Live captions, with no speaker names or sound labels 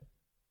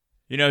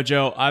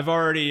Joe, I've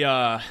already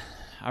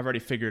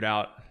figured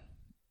out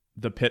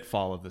the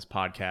pitfall of this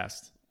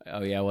podcast.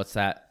 Oh, yeah? What's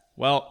that?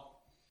 Well,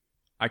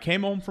 I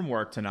came home from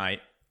work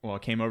tonight. Well, I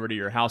came over to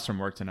your house from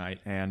work tonight,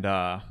 and,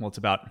 it's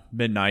about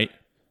midnight.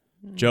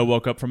 Joe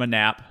woke up from a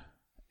nap,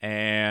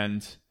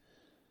 and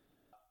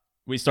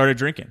we started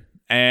drinking.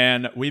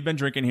 And we've been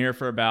drinking here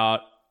for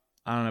about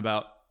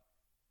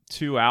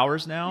 2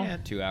 hours now. Yeah,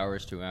 2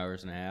 hours, 2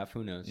 hours and a half.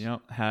 Who knows?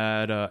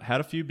 Had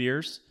a few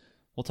beers.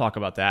 We'll talk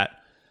about that.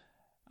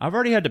 I've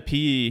already had to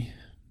pee,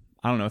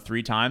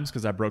 3 times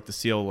because I broke the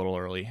seal a little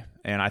early.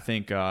 And I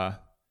think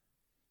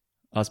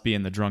us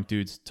being the drunk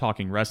dudes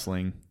talking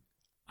wrestling,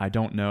 I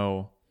don't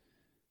know.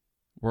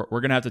 We're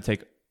going to have to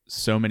take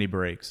so many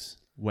breaks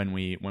when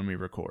we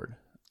record.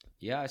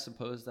 Yeah, I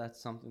suppose that's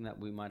something that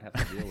we might have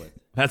to deal with.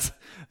 That's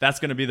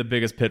going to be the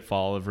biggest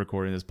pitfall of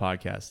recording this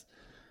podcast.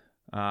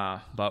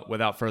 But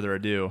without further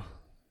ado,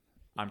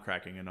 I'm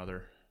cracking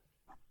another.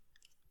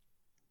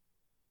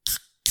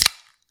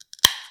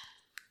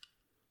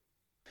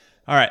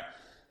 All right.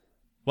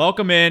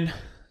 Welcome in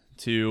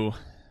to,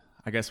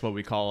 I guess, what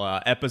we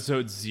call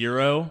episode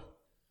 0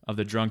 of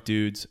the Drunk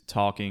Dudes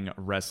Talking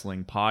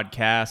Wrestling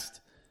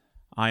podcast.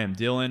 I am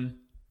Dylan.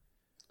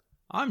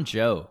 I'm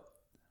Joe.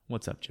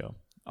 What's up, Joe?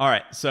 All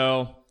right.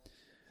 So,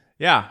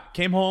 yeah,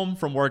 came home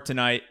from work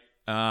tonight.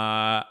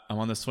 I'm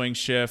on the swing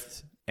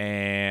shift,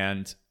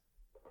 and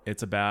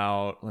it's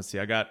about, let's see,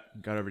 I got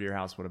over to your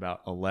house,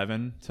 about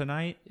 11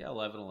 tonight? Yeah,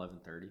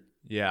 11:30.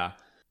 Yeah.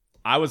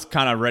 I was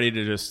kind of ready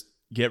to just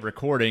get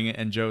recording,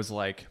 and Joe's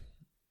like,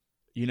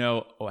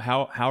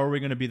 how are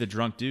we going to be the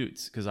drunk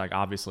dudes? Because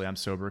obviously I'm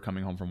sober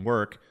coming home from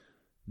work.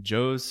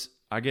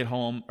 I get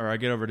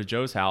over to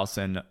Joe's house,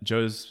 and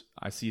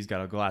I see he's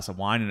got a glass of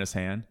wine in his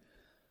hand.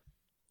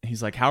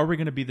 He's like, how are we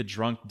going to be the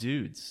drunk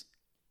dudes?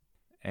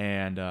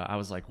 And I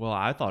was like, well,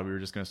 I thought we were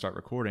just going to start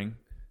recording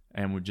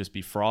and would just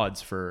be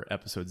frauds for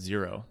episode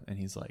 0. And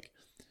he's like,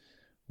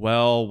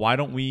 well, why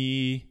don't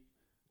we,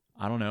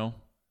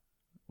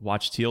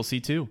 watch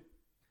TLC 2?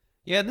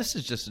 Yeah, this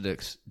is just a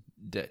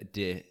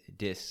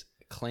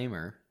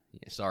disclaimer.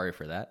 Sorry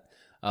for that.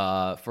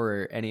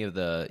 For any of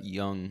the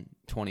young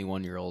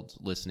 21-year-olds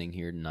listening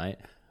here tonight,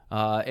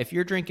 if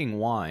you're drinking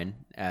wine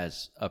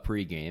as a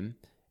pregame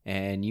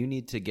and you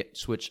need to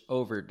switch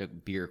over to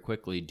beer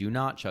quickly, do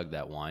not chug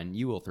that wine.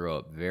 You will throw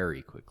up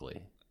very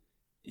quickly.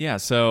 Yeah,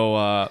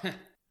 so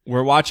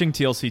we're watching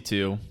TLC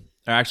 2.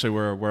 Actually,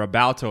 we're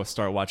about to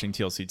start watching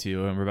TLC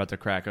 2, and we're about to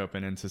crack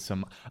open into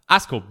some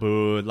ice cold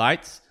Bud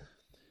Lights.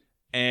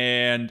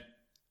 And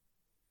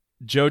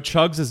Joe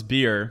chugs his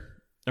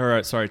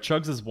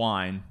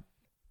wine.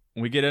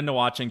 We get into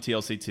watching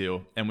TLC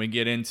 2, and we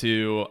get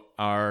into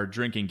our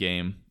drinking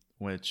game,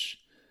 which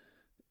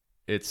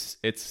it's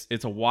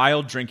a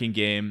wild drinking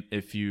game.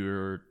 If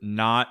you're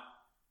not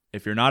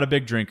a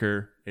big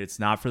drinker, it's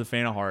not for the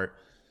faint of heart.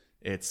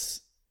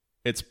 It's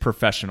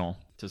professional,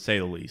 to say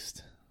the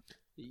least.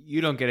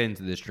 You don't get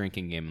into this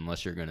drinking game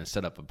unless you're going to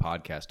set up a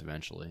podcast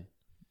eventually.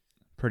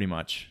 Pretty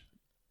much.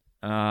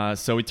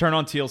 So we turn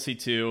on TLC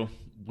 2.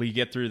 We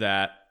get through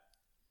that,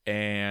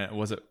 and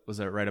was it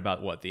right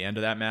about the end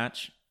of that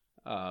match?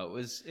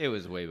 It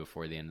was way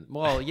before the end.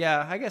 Well,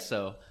 yeah, I guess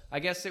so. I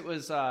guess it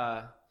was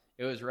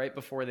right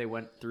before they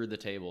went through the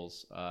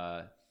tables.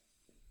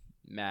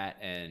 Matt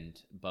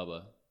and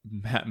Bubba.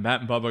 Matt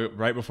and Bubba,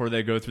 right before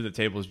they go through the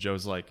tables,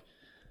 Joe's like,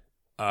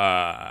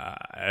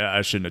 I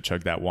shouldn't have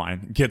chugged that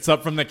wine. Gets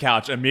up from the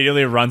couch,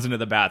 immediately runs into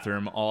the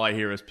bathroom. All I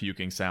hear is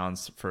puking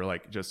sounds for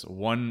just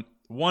one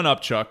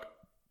up chuck,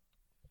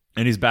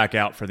 and he's back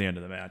out for the end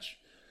of the match,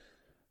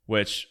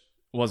 which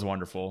was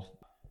wonderful.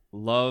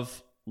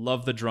 Love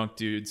the drunk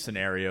dude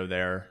scenario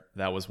there.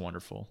 That was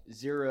wonderful.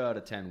 0 out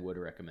of 10 would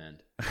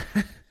recommend.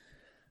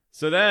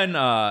 So then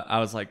I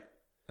was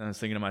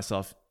thinking to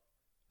myself,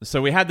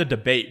 so we had the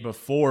debate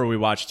before we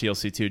watched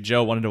TLC 2.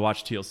 Joe wanted to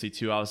watch TLC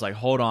 2. I was like,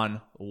 hold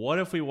on. What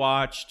if we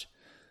watched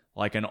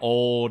an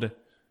old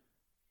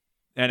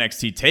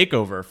NXT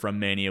takeover from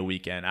Mania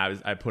weekend?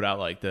 I put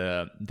out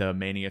the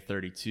Mania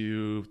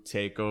 32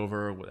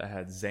 takeover that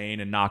had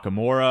Zayn and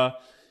Nakamura.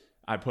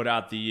 I put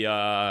out the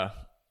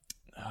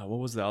what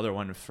was the other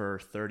one for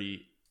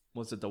 30?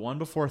 Was it the one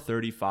before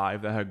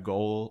 35 that had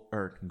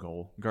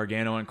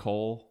Gargano and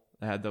Cole?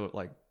 That had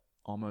the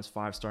almost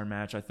 5-star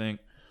match, I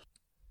think.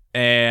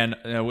 And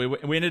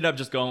we ended up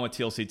just going with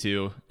TLC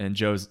 2, and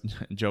Joe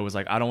was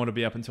like, I don't want to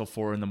be up until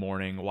 4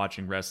 a.m.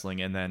 watching wrestling,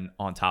 and then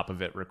on top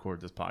of it record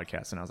this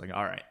podcast. And I was like,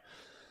 all right.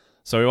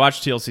 So we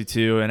watched TLC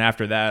 2, and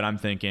after that I'm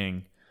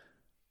thinking,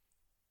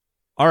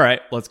 all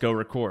right, let's go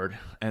record.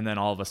 And then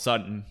all of a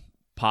sudden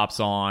pops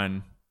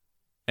on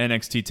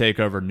NXT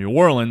TakeOver New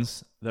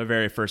Orleans, the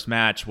very first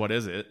match. What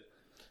is it?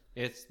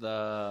 It's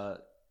the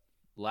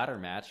ladder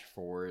match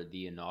for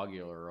the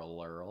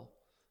inaugural.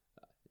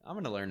 I'm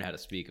going to learn how to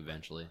speak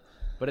eventually.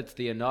 But it's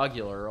the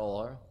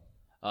inaugural.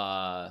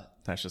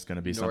 That's just going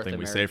to be something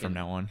we say from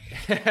now on.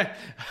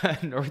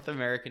 North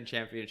American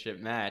Championship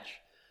match.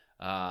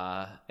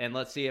 And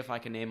let's see if I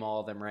can name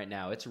all of them right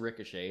now. It's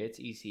Ricochet. It's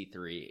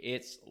EC3.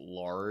 It's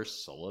Lars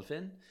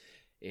Sullivan.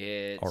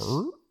 It's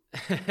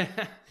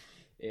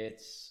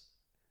It's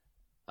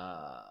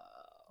fuck.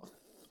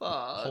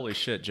 Holy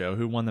shit, Joe.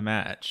 Who won the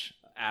match?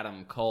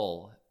 Adam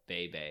Cole,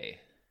 baby.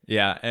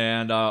 Yeah,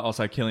 and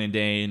also Killian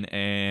Dane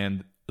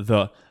and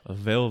the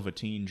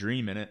Velveteen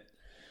Dream in it.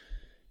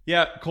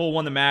 Yeah, Cole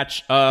won the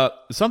match.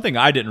 Something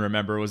I didn't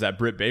remember was that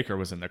Britt Baker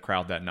was in the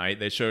crowd that night.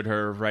 They showed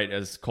her right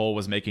as Cole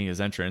was making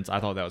his entrance. I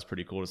thought that was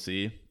pretty cool to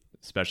see,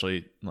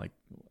 especially like,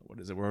 what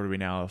is it? Where are we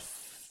now?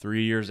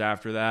 3 years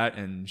after that,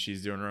 and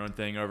she's doing her own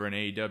thing over in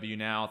AEW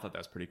now. I thought that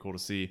was pretty cool to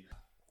see.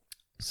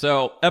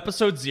 So,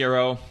 episode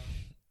 0,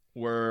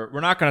 we're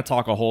not going to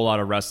talk a whole lot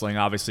of wrestling.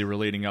 Obviously, we're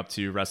leading up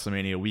to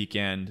WrestleMania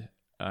weekend.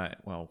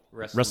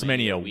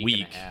 WrestleMania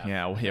week.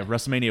 Yeah,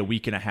 WrestleMania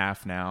week and a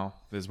half now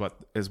is what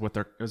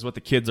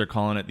the kids are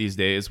calling it these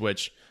days,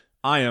 which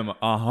I am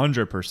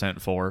 100%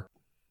 for.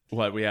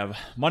 What we have: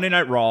 Monday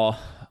Night Raw,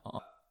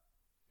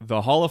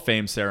 the Hall of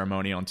Fame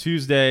ceremony on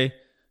Tuesday,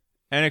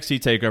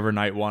 NXT TakeOver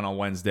Night 1 on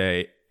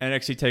Wednesday,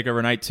 NXT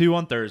TakeOver Night 2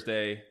 on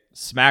Thursday,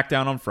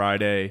 SmackDown on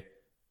Friday,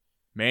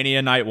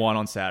 Mania Night 1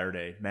 on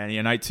Saturday,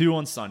 Mania Night 2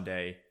 on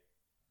Sunday,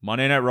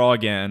 Monday Night Raw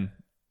again,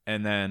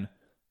 and then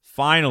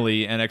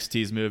finally,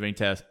 NXT's moving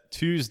to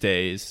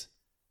Tuesdays,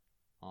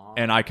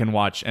 and I can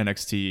watch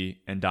NXT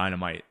and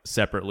Dynamite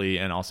separately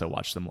and also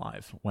watch them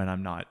live when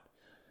I'm not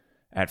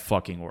at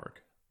fucking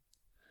work.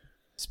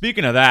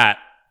 Speaking of that,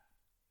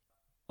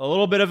 a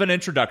little bit of an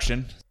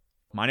introduction.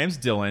 My name's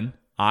Dylan.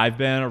 I've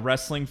been a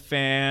wrestling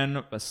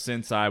fan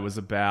since I was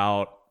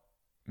about,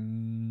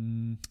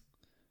 I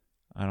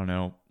don't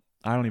know.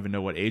 I don't even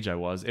know what age I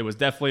was. It was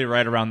definitely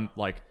right around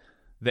like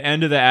the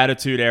end of the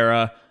Attitude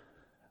Era.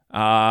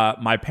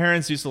 My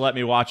parents used to let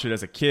me watch it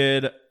as a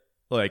kid,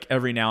 like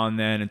every now and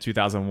then in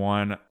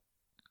 2001.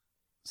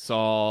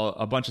 Saw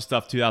a bunch of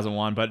stuff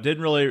 2001, but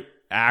didn't really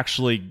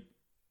actually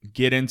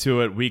get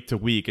into it week to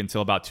week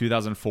until about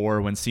 2004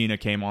 when Cena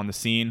came on the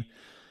scene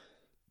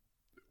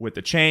with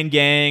the Chain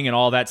Gang and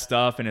all that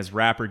stuff and his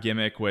rapper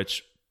gimmick,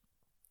 which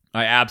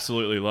I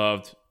absolutely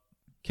loved.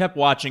 Kept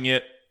watching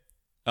it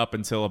up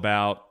until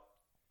about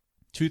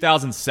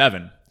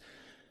 2007.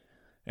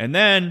 And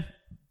then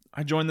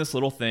I joined this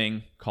little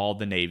thing called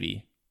the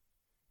Navy.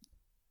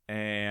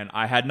 And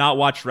I had not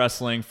watched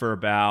wrestling for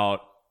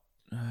about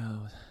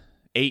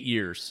 8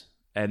 years.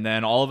 And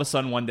then all of a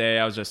sudden one day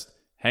I was just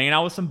hanging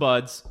out with some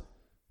buds.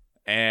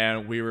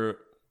 And we were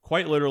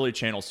quite literally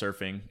channel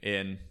surfing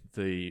in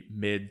the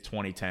mid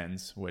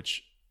 2010s,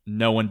 which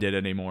no one did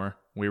anymore.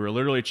 We were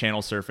literally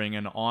channel surfing,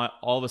 and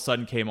all of a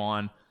sudden came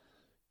on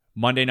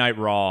Monday Night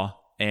Raw.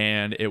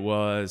 And it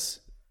was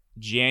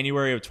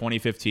January of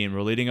 2015.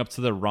 We're leading up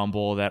to the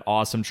Rumble, that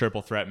awesome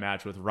triple threat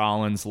match with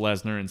Rollins,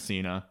 Lesnar, and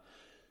Cena.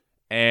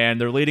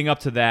 And they're leading up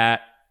to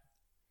that.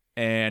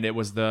 And it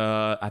was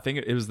the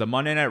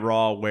Monday Night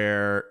Raw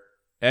where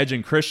Edge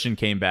and Christian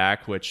came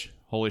back, which,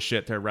 holy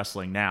shit, they're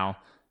wrestling now.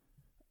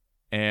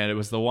 And it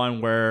was the one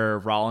where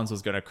Rollins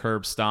was going to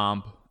curb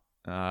stomp.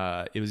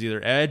 It was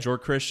either Edge or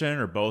Christian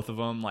or both of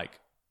them, like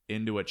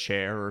into a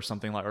chair or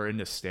something or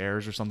into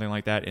stairs or something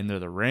like that, into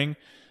the ring.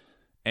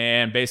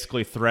 And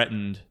basically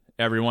threatened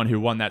everyone who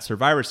won that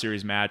Survivor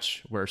Series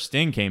match where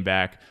Sting came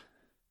back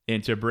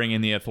into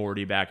bringing the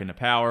Authority back into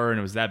power. And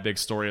it was that big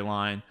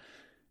storyline.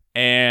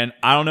 And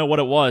I don't know what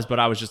it was, but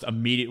I was just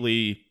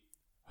immediately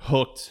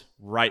hooked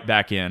right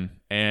back in.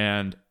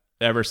 And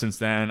ever since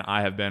then,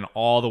 I have been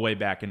all the way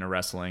back into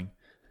wrestling.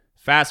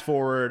 Fast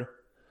forward,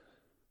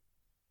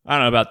 I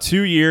don't know, about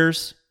 2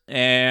 years.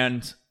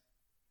 And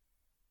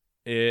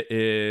it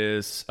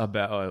is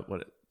about,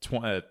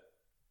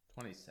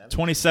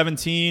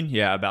 2017.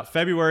 Yeah, about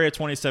February of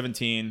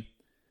 2017.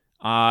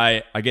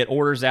 I get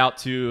orders out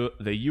to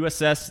the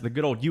USS, the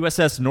good old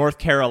USS North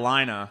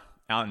Carolina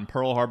out in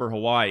Pearl Harbor,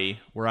 Hawaii,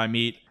 where I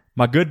meet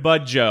my good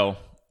bud Joe.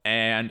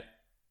 And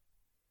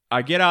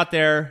I get out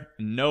there,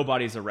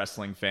 nobody's a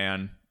wrestling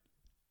fan.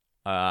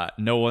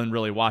 No one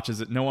really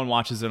watches it. No one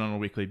watches it on a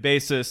weekly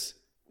basis,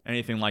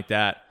 anything like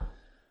that.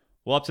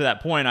 Well, up to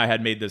that point, I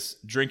had made this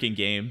drinking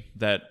game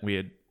that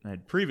we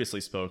had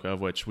previously spoke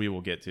of, which we will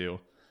get to.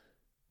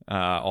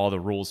 All the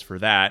rules for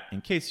that,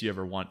 in case you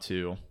ever want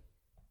to,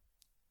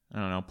 I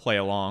don't know, play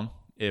along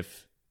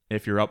if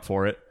you're up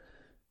for it.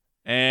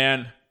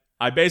 And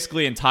I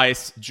basically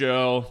enticed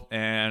Joe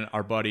and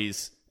our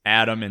buddies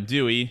Adam and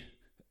Dewey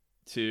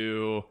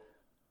to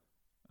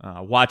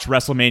watch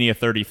WrestleMania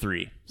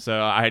 33.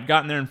 So I had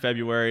gotten there in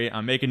February.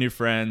 I'm making new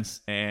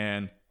friends,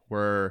 and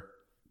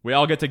we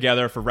all get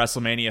together for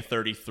WrestleMania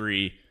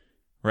 33.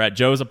 We're at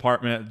Joe's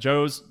apartment,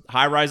 Joe's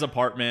high-rise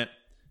apartment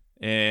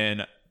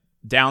in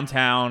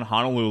downtown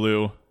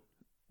Honolulu.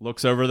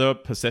 Looks over the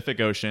Pacific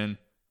Ocean.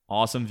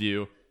 Awesome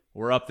view.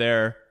 We're up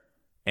there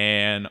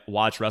and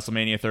watch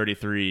WrestleMania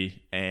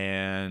 33,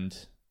 and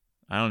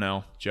I don't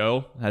know,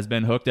 Joe has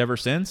been hooked ever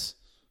since?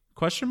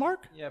 Question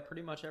mark? Yeah,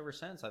 pretty much ever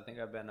since. I think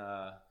I've been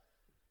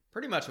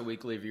pretty much a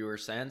weekly viewer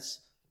since.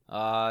 There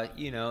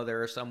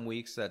are some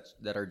weeks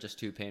that are just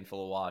too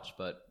painful to watch,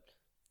 but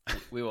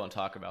we won't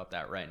talk about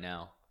that right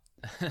now.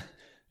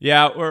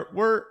 Yeah,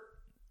 we're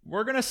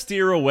we're going to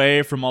steer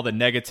away from all the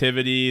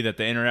negativity that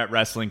the internet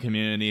wrestling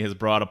community has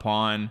brought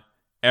upon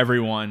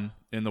everyone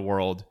in the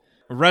world.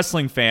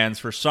 Wrestling fans,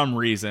 for some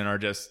reason, are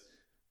just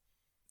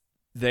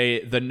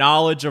the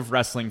knowledge of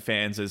wrestling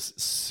fans is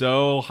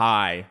so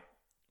high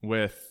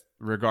with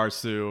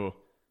regards to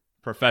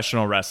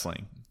professional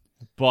wrestling.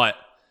 But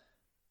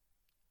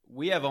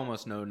we have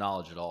almost no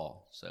knowledge at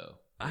all, so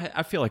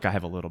I feel like I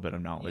have a little bit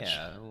of knowledge.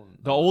 yeah.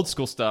 The old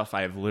school stuff,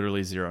 I have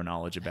literally zero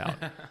knowledge about.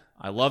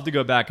 I love to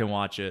go back and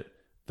watch it.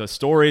 The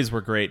stories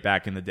were great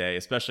back in the day,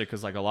 especially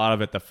because like a lot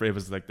of it, it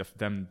was like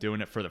them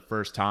doing it for the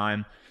first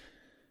time.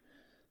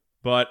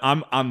 But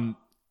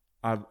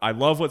I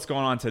love what's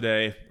going on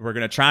today. We're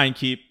gonna try and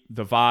keep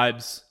the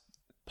vibes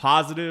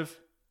positive.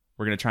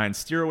 We're gonna try and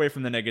steer away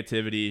from the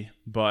negativity.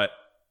 But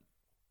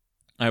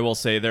I will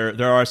say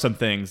there are some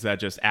things that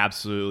just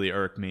absolutely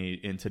irk me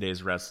in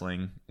today's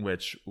wrestling,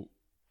 which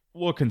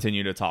we'll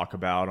continue to talk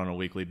about on a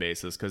weekly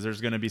basis because there's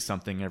gonna be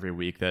something every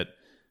week that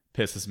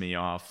pisses me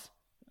off.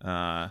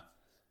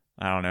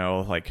 I don't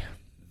know, like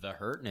the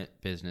Hurt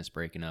business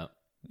breaking up.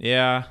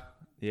 Yeah.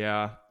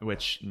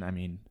 Which, I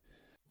mean,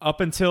 up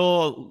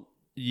until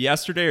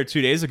yesterday or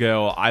 2 days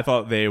ago, I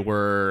thought it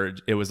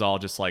was all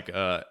just like,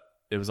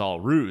 it was all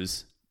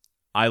ruse.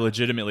 I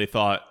legitimately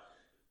thought,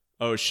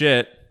 oh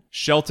shit,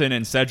 Shelton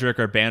and Cedric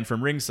are banned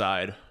from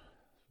ringside.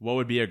 What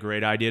would be a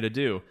great idea to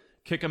do?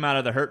 Kick them out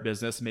of the Hurt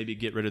business, maybe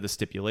get rid of the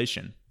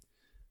stipulation.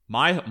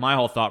 My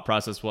whole thought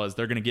process was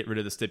they're going to get rid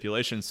of the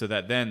stipulation so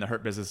that then the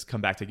Hurt business come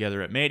back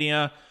together at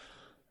Mania.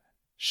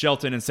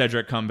 Shelton and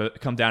Cedric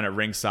come down at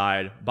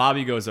ringside.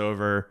 Bobby goes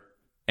over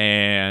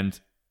and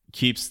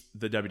keeps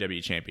the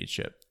WWE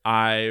Championship.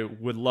 I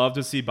would love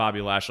to see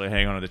Bobby Lashley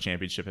hang on to the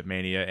championship at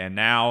Mania. And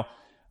now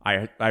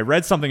I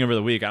read something over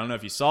the week. I don't know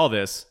if you saw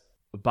this.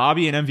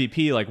 Bobby and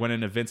MVP like went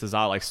into Vince's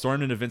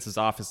stormed into Vince's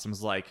office and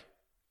was like,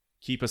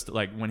 keep us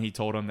like when he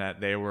told him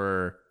that they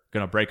were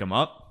gonna break him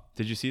up.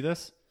 Did you see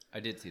this? I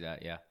did see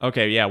that. Yeah.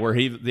 Okay. Yeah. Where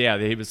he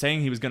was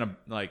saying he was gonna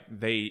like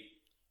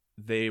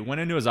they went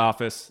into his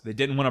office. They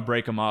didn't want to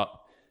break him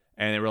up,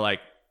 and they were like,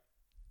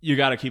 "You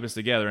got to keep us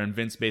together." And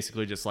Vince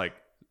basically just like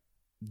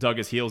dug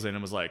his heels in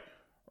and was like,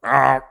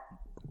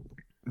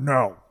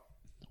 "No,"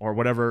 or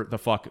whatever the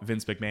fuck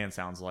Vince McMahon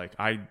sounds like.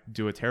 I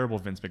do a terrible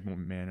Vince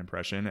McMahon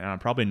impression, and I'm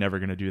probably never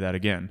going to do that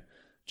again.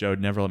 Joe,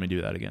 never let me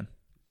do that again.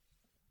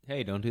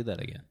 Hey, don't do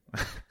that again.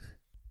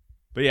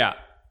 But yeah,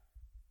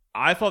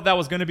 I thought that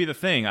was going to be the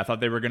thing. I thought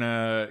they were going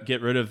to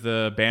get rid of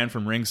the ban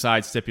from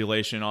ringside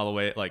stipulation all the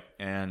way,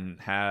 and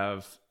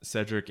have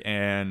Cedric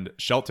and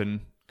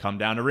Shelton come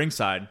down to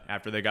ringside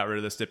after they got rid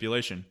of the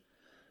stipulation.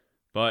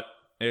 But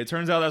it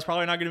turns out that's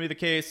probably not going to be the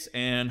case,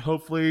 and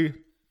hopefully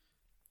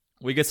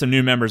we get some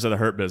new members of the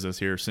Hurt business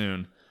here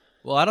soon.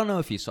 Well, I don't know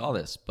if you saw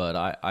this, but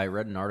I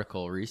read an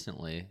article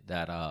recently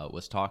that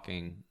was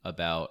talking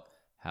about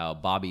how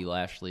Bobby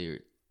Lashley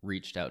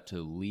reached out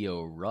to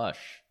Leo Rush.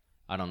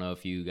 I don't know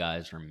if you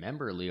guys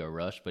remember Leo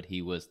Rush, but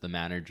he was the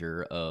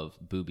manager of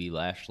Bobby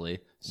Lashley.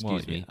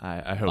 Excuse me.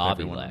 I hope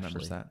Bobby everyone Lashley.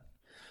 remembers that.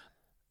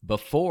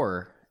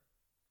 Before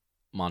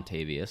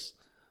Montavious.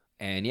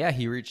 And yeah,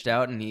 he reached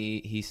out and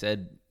he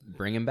said,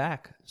 bring him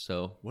back.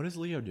 So What is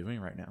Leo doing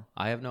right now?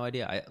 I have no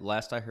idea.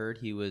 Last I heard,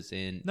 he was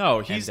in No,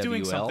 he's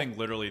doing NWL. something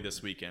literally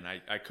this weekend.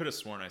 I could have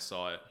sworn I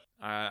saw it.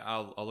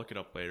 I'll look it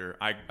up later.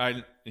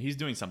 He's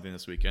doing something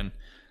this weekend.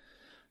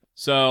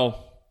 So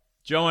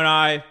Joe and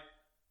I,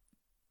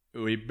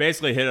 we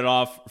basically hit it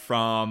off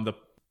from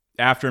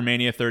after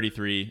Mania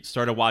 33.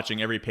 Started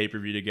watching every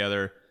pay-per-view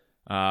together.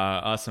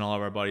 Us and all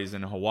of our buddies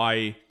in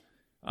Hawaii.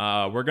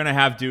 We're gonna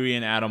have Dewey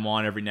and Adam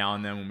on every now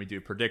and then when we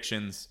do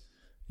predictions.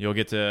 You'll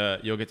get to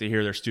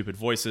hear their stupid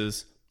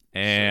voices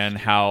and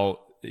how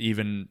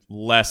even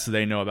less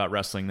they know about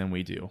wrestling than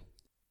we do.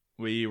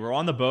 We were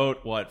on the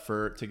boat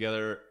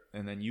together,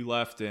 and then you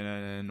left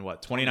in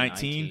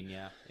 2019?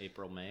 Yeah,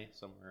 April, May,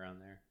 somewhere around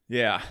there.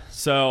 Yeah.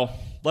 So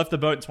left the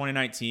boat in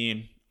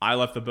 2019. I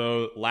left the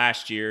boat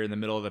last year in the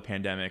middle of the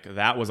pandemic.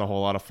 That was a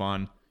whole lot of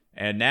fun.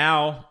 And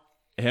now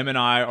him and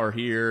I are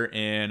here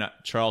in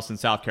Charleston,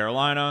 South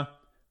Carolina,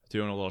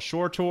 doing a little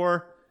shore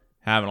tour,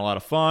 having a lot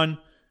of fun.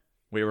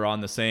 We were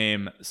on the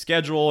same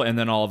schedule, and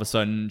then all of a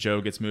sudden Joe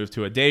gets moved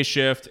to a day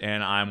shift,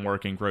 and I'm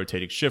working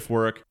rotating shift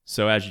work.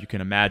 So as you can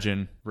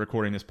imagine,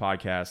 recording this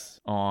podcast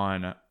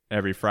on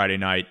every Friday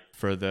night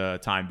for the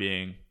time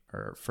being,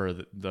 or for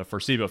the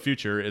foreseeable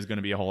future, is going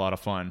to be a whole lot of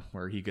fun,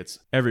 where he gets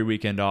every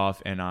weekend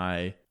off and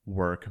I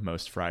work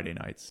most Friday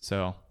nights.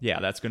 So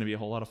yeah, that's going to be a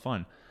whole lot of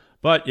fun.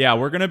 But yeah,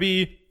 we're going to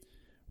be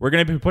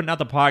putting out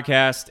the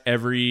podcast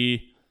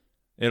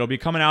it'll be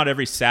coming out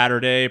every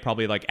Saturday,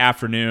 probably like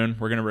afternoon.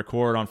 We're going to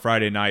record on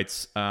Friday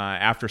nights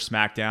after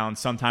SmackDown.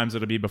 Sometimes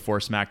it'll be before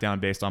SmackDown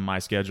based on my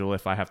schedule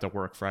if I have to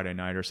work Friday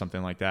night or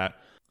something like that.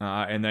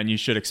 And then you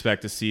should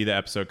expect to see the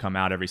episode come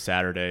out every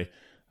Saturday.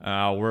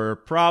 We're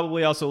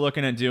probably also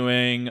looking at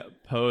doing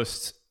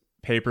post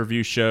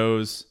pay-per-view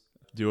shows,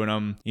 doing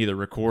them either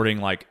recording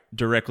like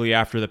directly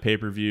after the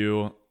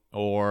pay-per-view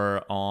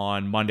or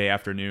on Monday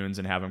afternoons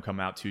and have them come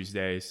out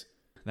Tuesdays.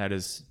 That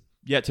is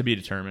yet to be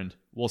determined.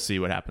 We'll see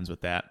what happens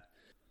with that.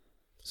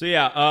 So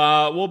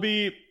yeah,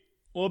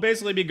 we'll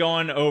basically be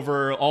going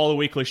over all the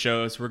weekly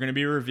shows. We're going to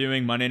be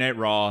reviewing Monday Night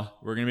Raw.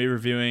 We're going to be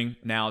reviewing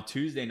now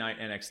Tuesday Night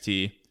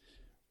NXT.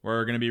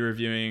 We're going to be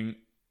reviewing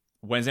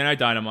Wednesday Night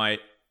Dynamite,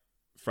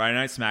 Friday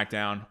Night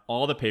SmackDown,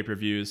 all the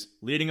pay-per-views.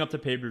 Leading up to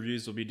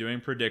pay-per-views, we'll be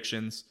doing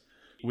predictions.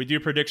 We do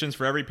predictions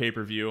for every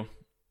pay-per-view.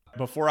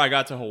 Before I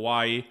got to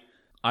Hawaii,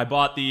 I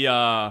bought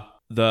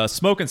the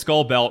Smoke and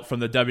Skull belt from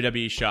the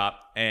WWE shop,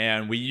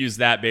 and we use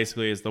that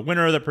basically as the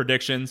winner of the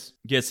predictions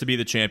gets to be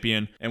the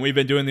champion. And we've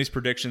been doing these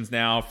predictions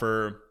now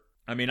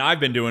I've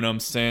been doing them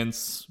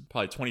since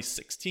probably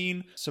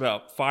 2016. It's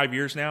about 5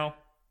 years now.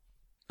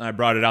 I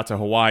brought it out to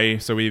Hawaii.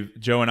 So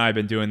Joe and I have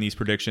been doing these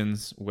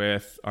predictions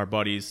with our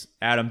buddies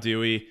Adam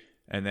Dewey,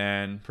 and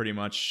then pretty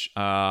much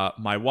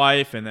my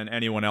wife, and then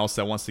anyone else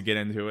that wants to get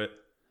into it.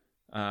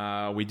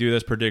 We do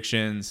those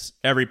predictions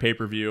every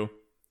pay-per-view.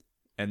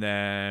 And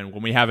then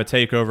when we have a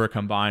takeover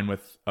combined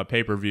with a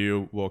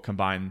pay-per-view, we'll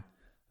combine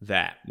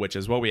that, which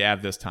is what we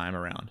have this time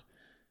around.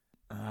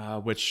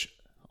 Which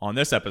on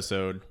this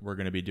episode, we're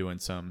going to be doing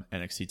some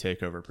NXT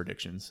takeover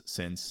predictions,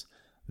 since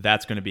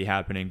that's going to be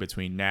happening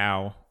between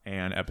now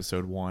and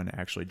episode 1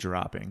 actually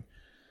dropping.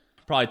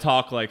 Probably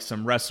talk like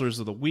some wrestlers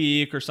of the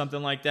week or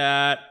something like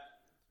that.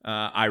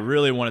 I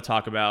really want to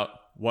talk about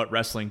what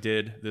wrestling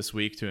did this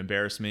week to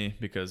embarrass me,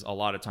 because a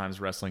lot of times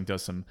wrestling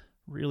does some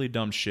really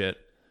dumb shit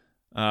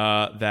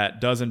that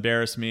does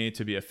embarrass me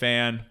to be a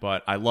fan,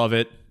 but I love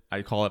it.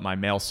 I call it my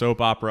male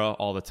soap opera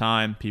all the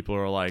time. People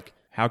are like,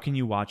 how can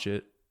you watch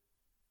it?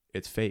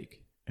 It's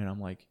fake. And I'm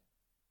like,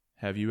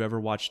 have you ever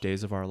watched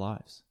Days of Our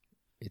Lives?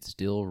 It's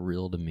still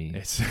real to me.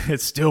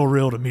 It's still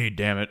real to me,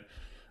 damn it.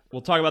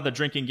 We'll talk about the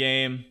drinking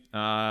game,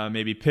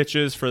 maybe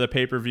pitches for the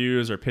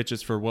pay-per-views, or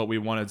pitches for what we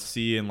want to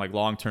see in like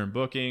long-term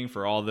booking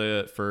for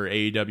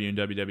AEW and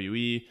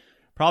WWE.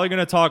 Probably going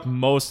to talk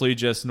mostly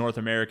just North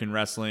American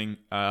wrestling.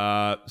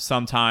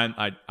 Sometime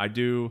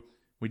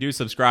we do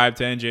subscribe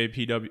to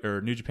NJPW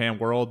or New Japan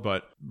World,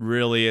 but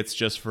really it's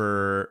just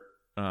for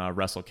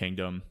Wrestle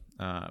Kingdom.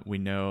 We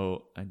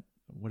know,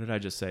 what did I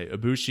just say?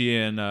 Ibushi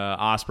and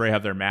Ospreay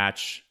have their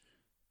match.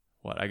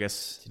 I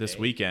guess today. This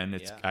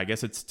weekend. I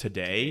guess it's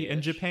today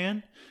in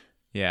Japan.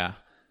 Yeah.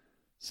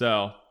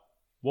 So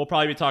we'll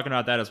probably be talking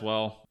about that as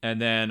well.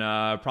 And then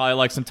probably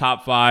like some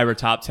top 5 or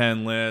top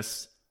 10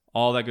 lists,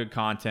 all that good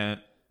content.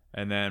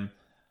 And then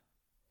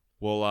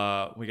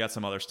we got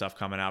some other stuff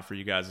coming out for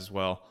you guys as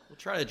well. We'll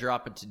try to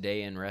drop a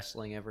Today in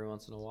Wrestling every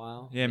once in a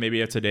while. Yeah, maybe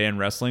a Today in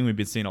Wrestling. We've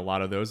been seeing a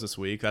lot of those this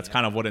week. That's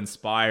kind of what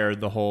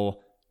inspired the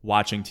whole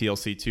watching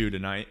TLC 2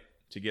 tonight,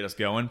 to get us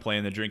going,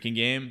 playing the drinking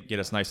game, get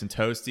us nice and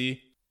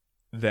toasty.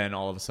 Then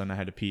all of a sudden I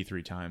had to pee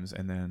 3 times,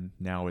 and then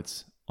now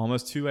it's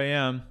almost 2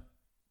 a.m.,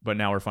 but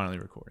now we're finally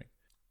recording.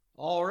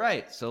 All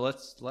right, so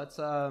let's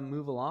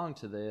move along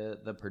to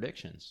the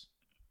predictions.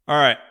 All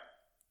right.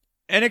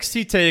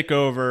 NXT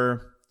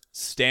TakeOver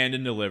Stand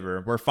and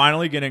Deliver. We're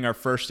finally getting our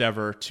first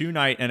ever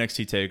 2-night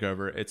NXT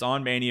TakeOver. It's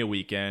on Mania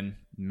weekend.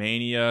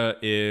 Mania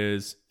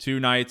is 2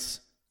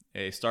 nights.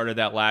 They started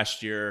that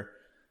last year.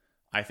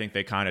 I think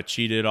they kind of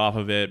cheated off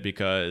of it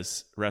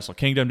because Wrestle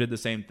Kingdom did the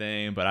same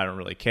thing, but I don't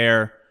really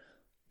care,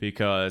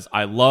 because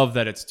I love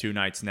that it's 2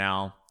 nights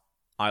now.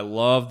 I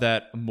love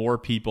that more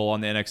people on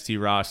the NXT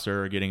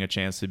roster are getting a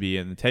chance to be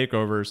in the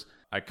takeovers.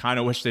 I kind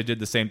of wish they did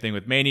the same thing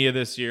with Mania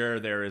this year.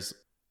 There is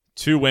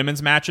 2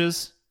 women's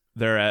matches.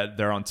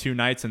 They're on 2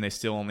 nights, and they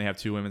still only have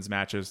 2 women's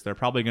matches. They're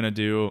probably going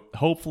to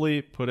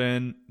hopefully put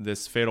in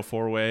this Fatal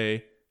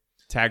 4-Way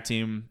tag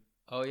team.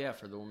 Oh yeah,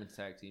 for the women's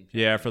tag team.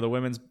 Yeah, for the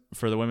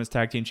women's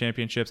tag team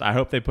championships. I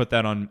hope they put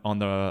that on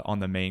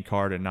the main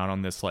card and not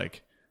on this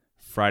like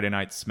Friday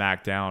Night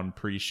SmackDown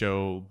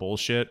pre-show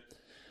bullshit.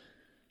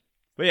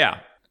 But yeah,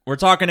 we're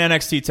talking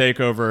NXT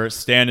TakeOver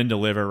Stand and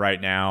Deliver right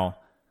now.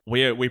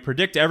 We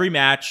predict every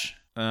match.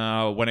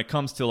 When it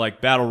comes to like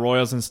battle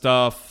royals and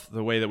stuff,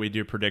 the way that we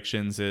do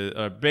predictions is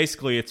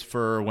basically it's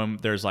for when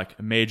there's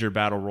like major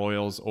battle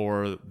royals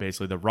or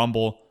basically the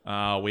Rumble.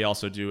 We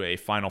also do a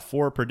Final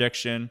 4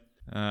 prediction.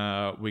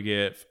 We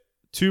give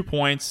 2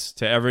 points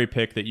to every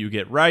pick that you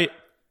get right.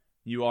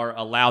 You are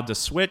allowed to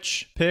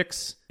switch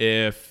picks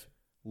if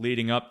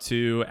leading up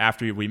to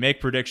after we make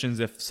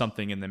predictions, if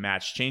something in the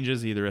match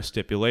changes, either a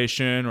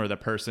stipulation or the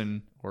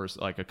person or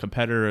like a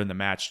competitor in the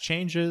match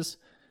changes,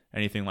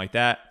 anything like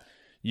that.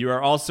 You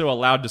are also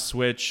allowed to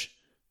switch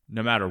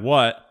no matter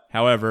what.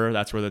 However,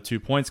 that's where the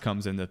 2 points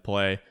comes into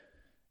play.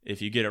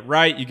 If you get it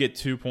right, you get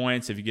 2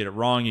 points. If you get it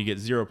wrong, you get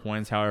 0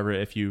 points. However,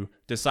 if you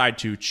decide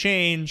to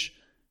change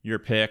your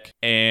pick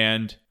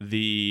and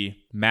the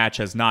match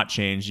has not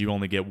changed, you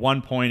only get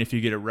 1 point. If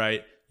you get it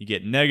right, you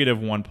get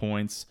 -1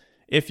 points.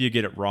 If you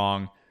get it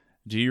wrong,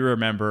 do you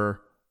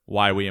remember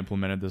why we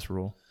implemented this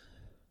rule?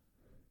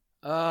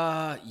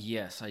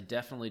 Yes, I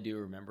definitely do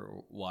remember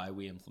why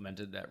we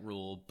implemented that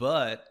rule,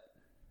 but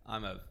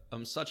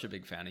I'm such a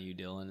big fan of you,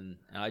 Dylan, and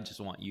I just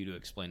want you to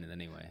explain it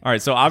anyway. All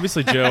right, so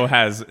obviously Joe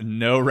has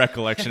no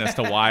recollection as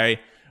to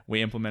why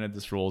we implemented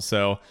this rule.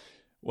 So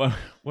when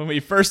we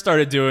first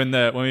started doing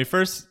when we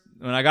first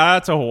when I got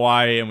out to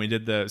Hawaii and we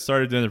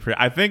started doing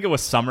I think it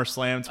was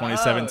SummerSlam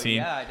 2017.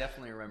 Oh, yeah, I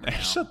definitely remember now.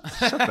 Shut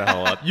the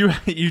hell up.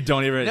 You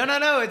don't even.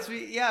 No. It's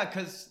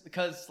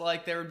because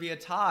like there would be a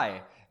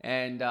tie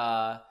and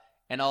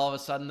all of a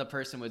sudden the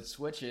person would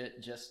switch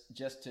it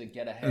just to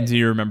get ahead. Do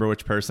you remember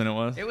which person it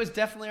was? It was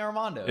definitely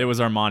Armando. It was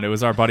Armando. It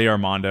was our buddy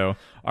Armando.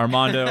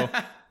 Armando,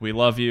 we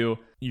love you.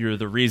 You're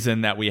the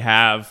reason that we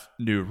have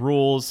new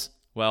rules.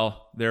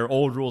 Well, they're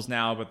old rules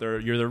now, but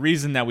you're the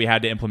reason that we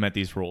had to implement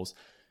these rules.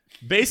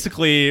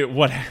 Basically,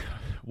 what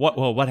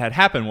had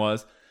happened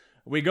was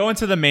we go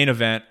into the main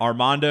event.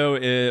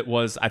 Armando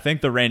was, I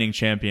think, the reigning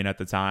champion at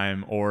the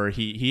time, or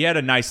he had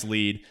a nice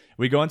lead.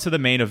 We go into the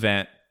main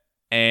event,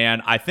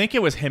 and I think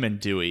it was him and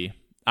Dewey.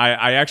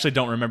 I actually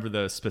don't remember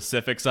the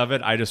specifics of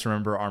it. I just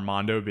remember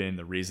Armando being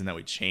the reason that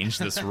we changed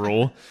this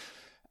rule.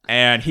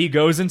 And he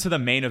goes into the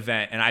main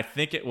event, and I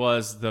think it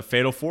was the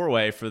Fatal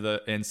 4-Way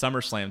in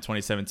SummerSlam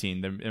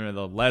 2017. The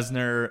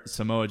Lesnar,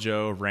 Samoa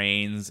Joe,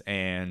 Reigns,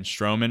 and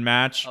Strowman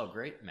match. Oh,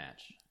 great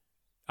match.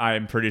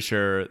 I'm pretty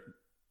sure.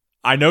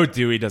 I know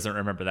Dewey doesn't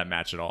remember that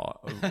match at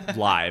all,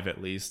 live at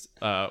least.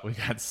 We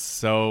got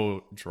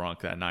so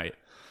drunk that night.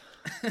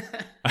 There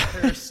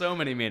are so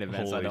many main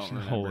events I don't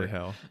remember. Holy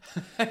hell.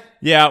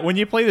 Yeah, when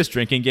you play this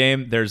drinking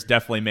game, there's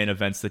definitely main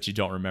events that you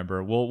don't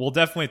remember. We'll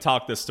definitely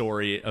talk the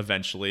story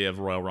eventually of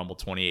Royal Rumble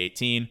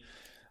 2018.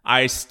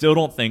 I still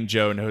don't think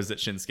Joe knows that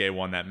Shinsuke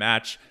won that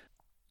match.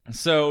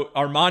 So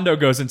Armando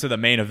goes into the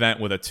main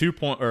event with a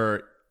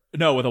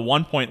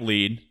 1-point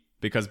lead,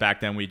 because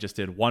back then we just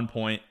did 1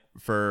 point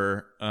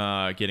for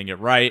getting it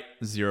right,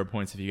 0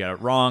 points if you got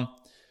it wrong.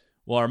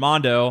 Well,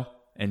 Armando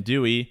and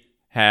Dewey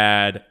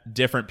had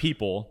different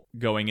people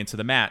going into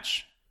the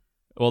match.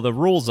 Well, the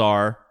rules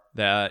are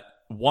that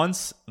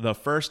once the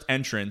first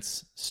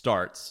entrance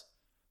starts,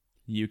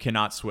 you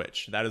cannot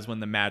switch. That's when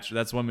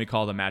we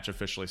call the match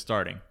officially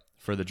starting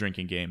for the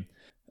drinking game.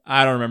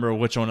 I don't remember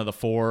which one of the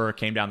four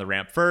came down the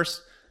ramp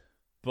first,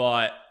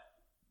 but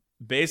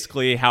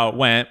basically how it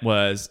went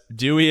was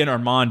Dewey and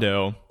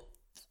Armando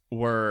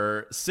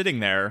were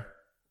sitting there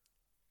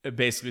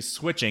basically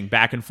switching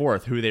back and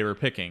forth who they were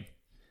picking.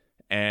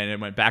 And it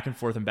went back and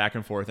forth.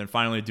 And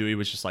finally, Dewey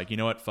was just like, you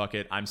know what? Fuck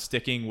it. I'm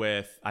sticking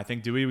with, I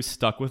think Dewey was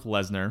stuck with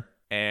Lesnar.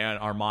 And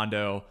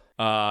Armando,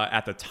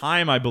 at the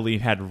time, I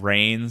believe, had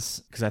Reigns.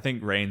 Because I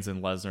think Reigns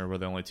and Lesnar were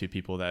the only two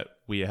people that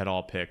we had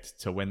all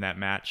picked to win that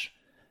match.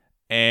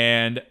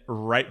 And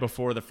right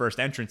before the first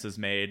entrance is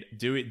made,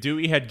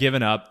 Dewey had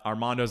given up.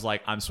 Armando's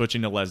like, I'm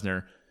switching to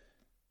Lesnar.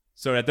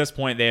 So at this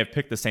point, they have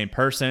picked the same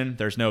person.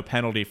 There's no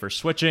penalty for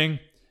switching.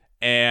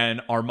 And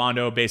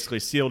Armando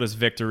basically sealed his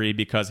victory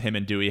because him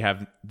and Dewey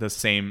have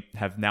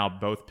now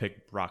both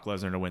picked Brock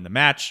Lesnar to win the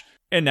match.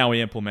 And now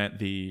we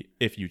implement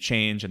if you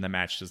change and the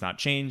match does not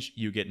change,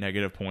 you get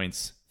negative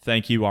points.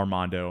 Thank you,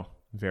 Armando,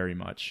 very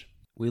much.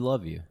 We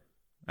love you.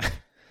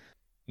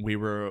 We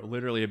were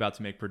literally about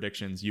to make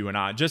predictions, you and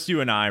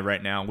I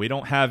right now. We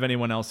don't have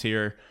anyone else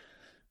here.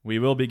 We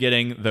will be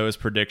getting those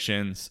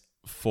predictions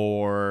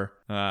for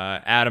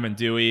Adam and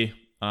Dewey.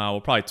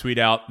 We'll probably tweet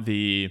out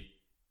the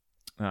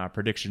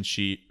prediction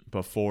sheet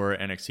before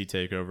NXT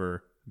TakeOver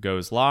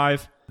goes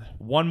live.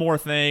 One more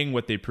thing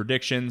with the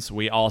predictions,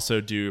 we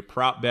also do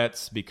prop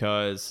bets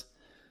because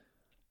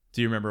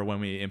do you remember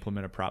when we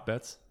implemented prop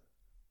bets?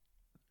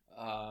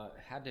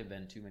 Had to have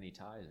been too many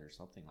ties or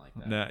something like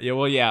that. No, yeah,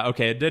 well, yeah,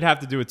 okay, it did have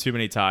to do with too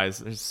many ties.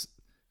 There's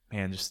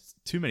just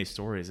too many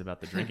stories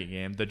about the drinking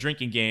game. The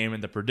drinking game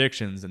and the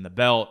predictions and the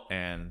belt,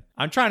 and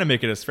I'm trying to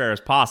make it as fair as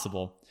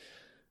possible.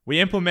 We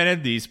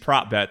implemented these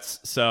prop bets.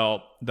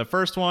 So the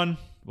first one,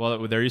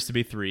 well, there used to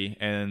be 3,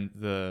 and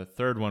the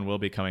third one will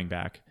be coming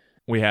back.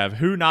 We have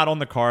who not on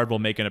the card will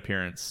make an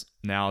appearance.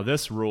 Now,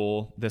 this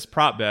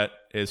prop bet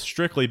is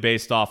strictly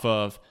based off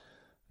of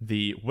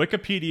the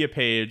Wikipedia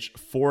page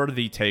for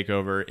the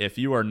takeover. If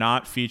you are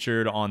not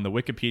featured on the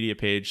Wikipedia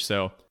page,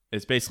 so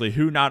it's basically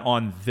who not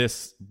on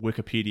this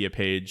Wikipedia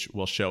page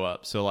will show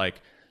up. So,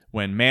 like,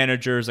 when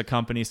managers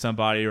accompany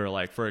somebody, or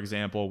like, for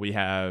example, we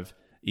have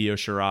Io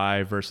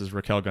Shirai versus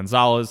Raquel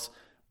Gonzalez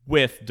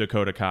with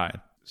Dakota Kai.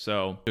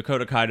 So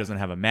Dakota Kai doesn't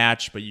have a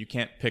match, but you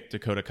can't pick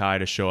Dakota Kai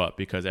to show up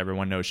because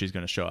everyone knows she's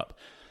going to show up.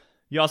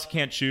 You also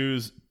can't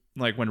choose,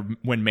 like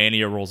when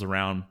Mania rolls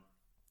around,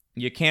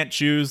 you can't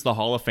choose the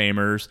Hall of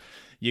Famers.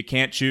 You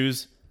can't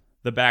choose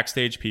the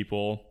backstage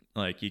people.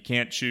 Like, you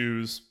can't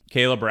choose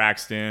Kayla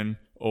Braxton,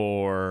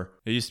 or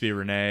it used to be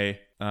Renee,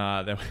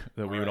 that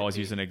we would always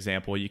use an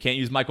example. You can't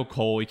use Michael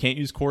Cole. You can't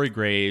use Corey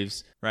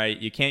Graves, right?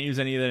 You can't use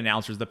any of the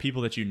announcers, the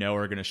people that you know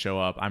are going to show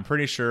up. I'm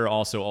pretty sure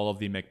also all of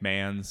the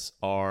McMahons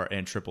are,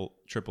 and Triple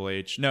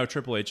H. No,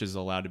 Triple H is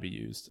allowed to be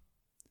used.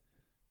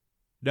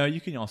 No,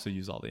 you can also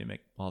use all the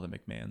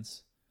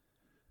McMahons.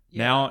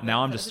 Yeah,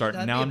 now I'm just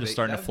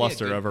starting to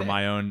fluster over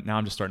my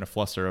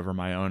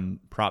own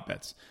prop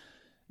bets.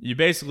 You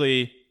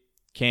basically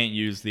can't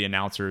use the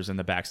announcers and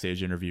the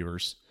backstage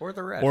interviewers or the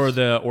refs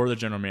or the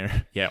general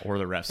manager. Yeah, or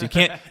the refs.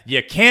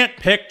 You can't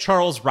pick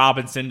Charles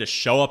Robinson to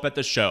show up at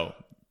the show.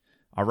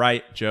 All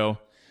right, Joe.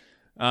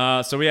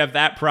 So we have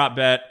that prop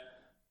bet.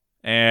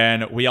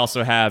 And we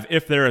also have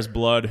If There Is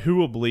Blood, Who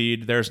Will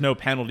Bleed? There's no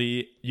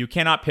penalty. You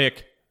cannot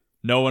pick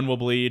No One Will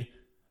Bleed.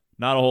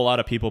 Not a whole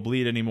lot of people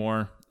bleed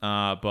anymore,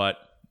 but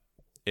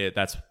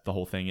that's the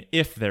whole thing.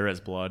 If there is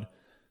blood.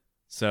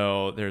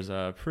 So there's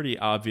a pretty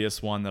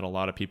obvious one that a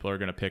lot of people are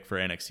going to pick for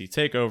NXT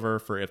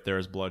TakeOver for If There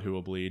Is Blood, Who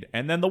Will Bleed.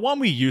 And then the one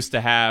we used to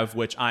have,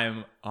 which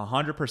I'm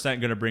 100%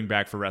 going to bring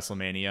back for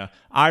WrestleMania.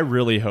 I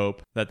really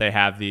hope that they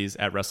have these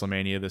at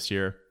WrestleMania this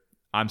year.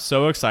 I'm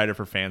so excited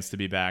for fans to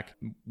be back.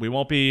 We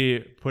won't be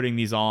putting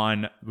these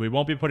on. We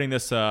won't be putting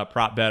this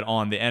prop bet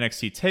on the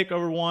NXT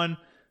TakeOver one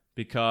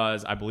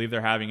because I believe they're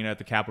having it at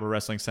the Capitol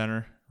Wrestling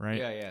Center, right?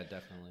 Yeah,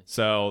 definitely.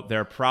 So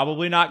they're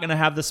probably not going to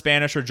have the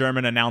Spanish or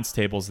German announce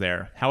tables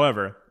there.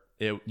 However,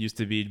 it used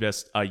to be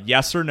just a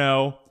yes or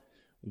no.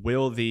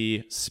 Will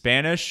the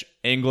Spanish,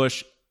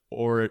 English,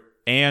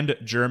 and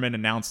German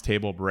announce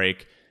table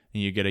break?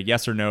 And you get a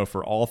yes or no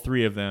for all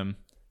three of them.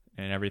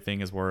 And everything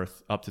is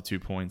worth up to 2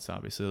 points,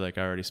 obviously, like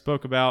I already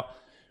spoke about,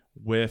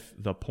 with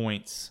the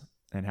points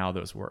and how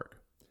those work.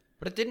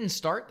 But it didn't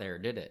start there,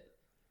 did it?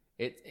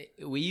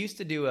 We used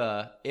to do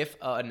if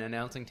an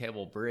announcing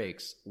table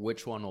breaks,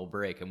 which one will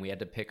break? And we had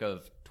to pick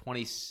of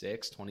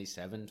 26,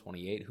 27,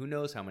 28, who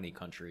knows how many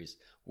countries,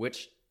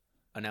 which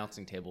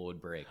announcing table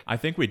would break. I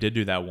think we did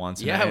do that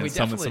once. Yeah, and we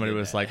definitely somebody did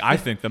was that. like, I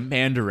think the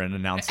Mandarin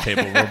announce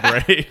table will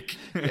break.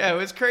 Yeah, it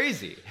was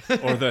crazy.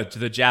 Or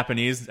the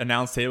Japanese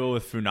announce table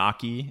with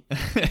Funaki.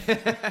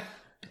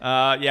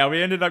 Yeah,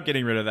 we ended up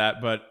getting rid of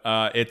that, but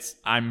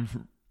I'm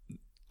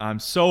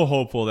so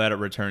hopeful that it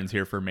returns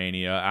here for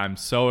Mania. I'm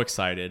so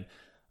excited.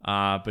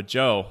 But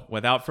Joe,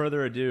 without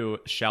further ado,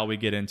 shall we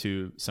get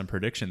into some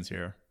predictions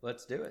here?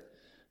 Let's do it.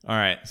 All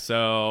right.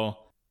 So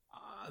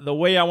the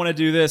way I want to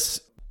do this,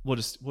 we'll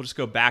just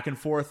go back and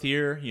forth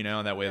here,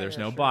 that way there's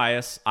no sure.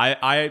 bias.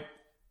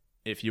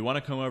 If you want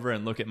to come over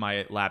and look at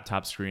my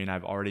laptop screen,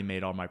 I've already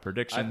made all my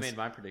predictions. I've made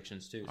my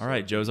predictions too. All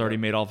right, Joe's already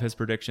made all of his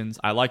predictions.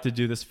 I like to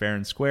do this fair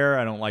and square.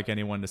 I don't like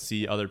anyone to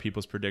see other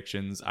people's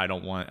predictions. I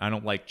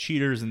don't like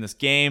cheaters in this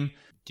game.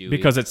 Dewey.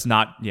 Because it's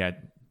not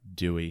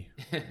Dewey.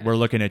 We're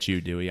looking at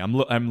you, Dewey. I'm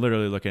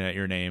literally looking at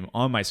your name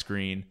on my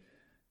screen.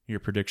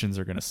 Your predictions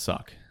are going to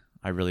suck.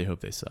 I really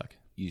hope they suck.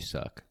 You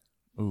suck.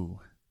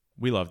 Ooh.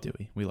 We love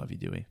Dewey. We love you,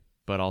 Dewey.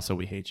 But also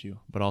we hate you.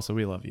 But also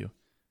we love you.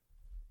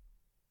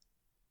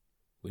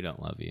 We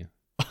don't love you.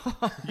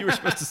 You were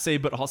supposed to say,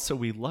 but also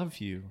we love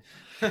you.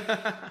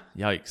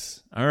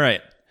 Yikes. All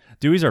right.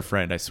 Dewey's our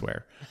friend, I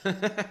swear.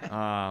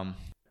 All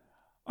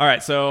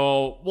right,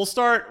 so we'll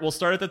start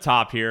at the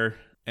top here.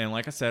 And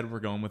like I said, we're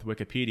going with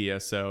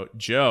Wikipedia. So,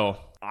 Joe,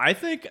 I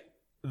think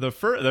the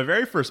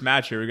very first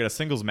match here, we got a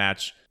singles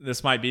match.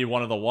 This might be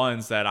one of the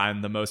ones that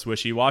I'm the most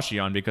wishy-washy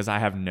on because I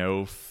have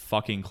no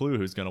fucking clue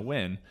who's going to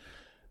win.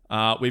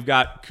 We've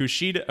got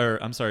Kushida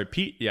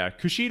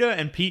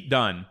and Pete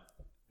Dunne.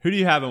 Who do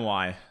you have and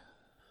why?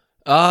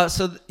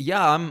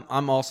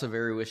 I'm also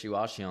very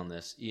wishy-washy on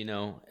this.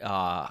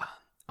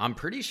 I'm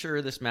pretty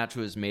sure this match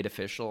was made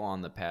official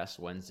on the past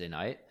Wednesday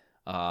night.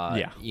 They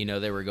had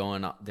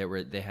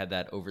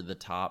that over the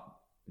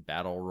top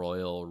battle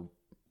royal,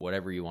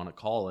 whatever you want to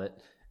call it.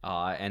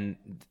 And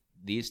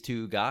these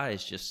two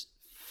guys just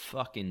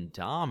fucking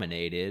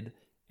dominated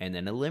and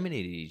then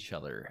eliminated each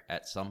other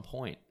at some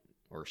point,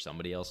 or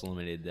somebody else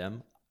eliminated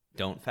them.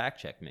 Don't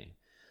fact check me.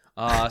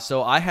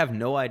 So I have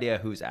no idea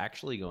who's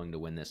actually going to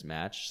win this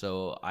match.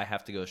 So I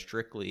have to go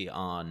strictly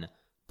on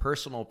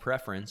personal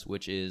preference,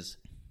 which is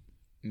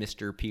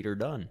Mr. Peter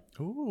Dunne.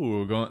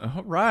 Ooh,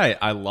 all right.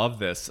 I love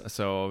this.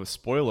 So,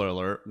 spoiler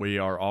alert, we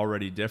are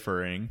already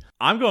differing.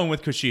 I'm going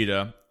with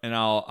Kushida, and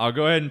I'll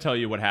go ahead and tell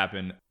you what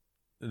happened.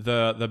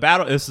 The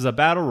battle. This is a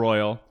battle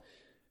royal,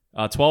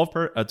 a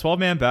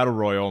 12-man battle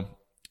royal.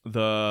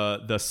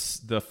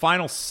 The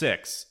final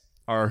six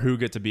are who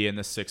get to be in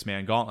this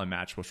 6-man gauntlet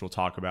match, which we'll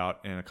talk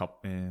about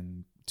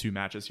in 2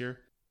 matches here.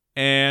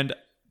 And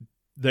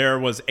there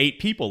was 8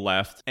 people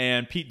left,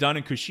 and Pete Dunne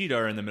and Kushida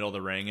are in the middle of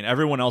the ring, and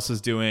everyone else is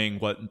doing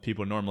what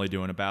people normally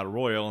do in a battle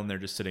royal, and they're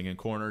just sitting in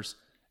corners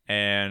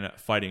and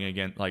fighting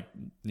again. Like,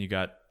 you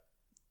got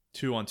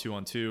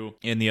 2-on-2-on-2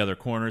 in the other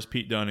corners.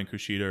 Pete Dunne and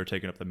Kushida are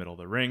taking up the middle of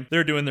the ring.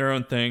 They're doing their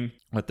own thing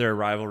with their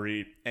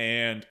rivalry,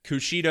 and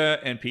Kushida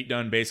and Pete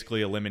Dunne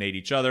basically eliminate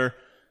each other.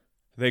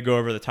 They go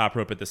over the top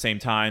rope at the same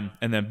time,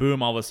 and then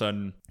boom, all of a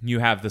sudden, you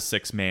have the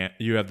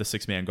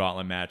 6-man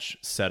gauntlet match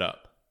set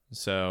up.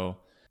 So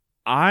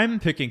I'm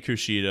picking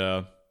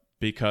Kushida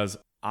because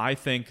I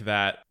think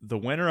that the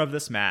winner of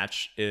this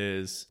match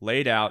is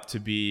laid out to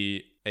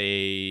be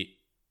a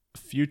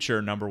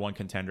future number 1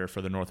 contender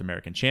for the North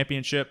American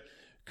Championship.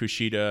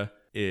 Kushida's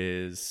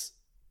a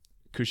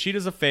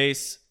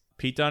face,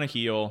 Pete Dunne a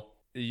heel.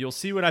 You'll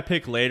see what I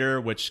pick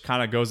later, which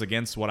kind of goes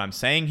against what I'm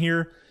saying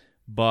here,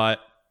 but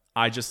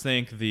I just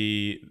think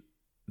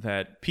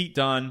that Pete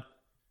Dunne,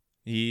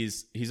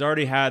 he's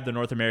already had the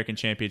North American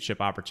Championship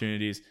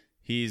opportunities.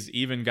 He's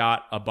even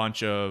got a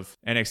bunch of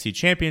NXT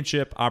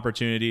Championship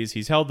opportunities.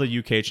 He's held the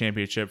UK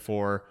Championship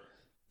for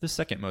the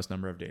second most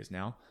number of days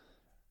now.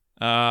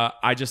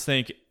 I just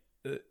think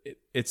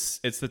it's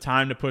the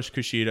time to push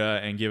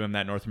Kushida and give him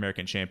that North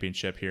American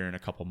Championship here in a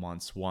couple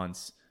months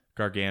once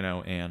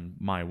Gargano and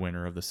my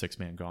winner of the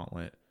 6-man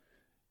gauntlet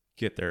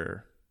get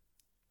their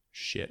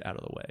shit out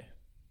of the way.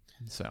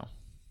 So,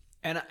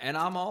 and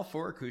I'm all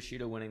for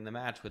Kushida winning the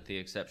match, with the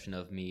exception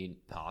of me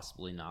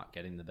possibly not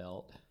getting the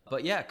belt.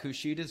 But yeah,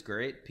 Kushida's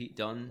great. Pete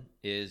Dunne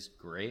is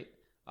great.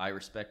 I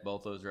respect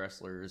both those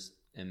wrestlers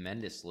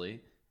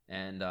tremendously,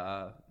 and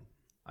I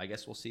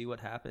guess we'll see what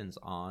happens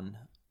on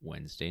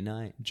Wednesday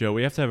night. Joe,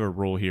 we have to have a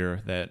rule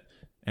here that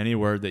any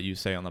word that you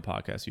say on the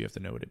podcast, you have to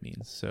know what it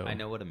means. So I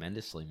know what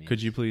tremendously means.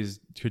 Could you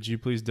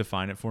please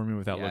define it for me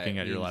without looking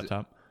at your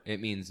laptop? It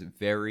means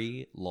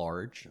very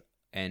large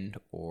and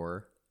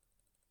or.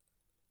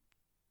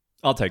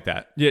 I'll take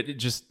that. Yeah,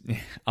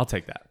 I'll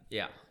take that.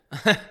 Yeah.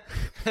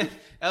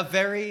 A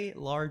very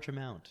large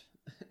amount.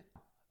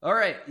 All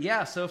right.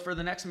 Yeah. So for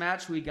the next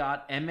match, we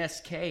got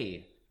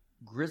MSK,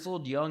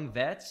 Grizzled Young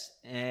Vets,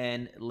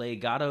 and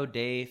Legado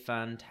de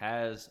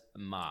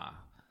Fantasma.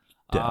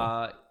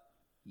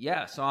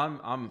 Yeah. So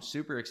I'm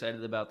super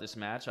excited about this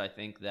match. I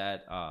think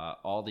that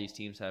all these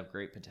teams have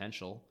great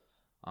potential.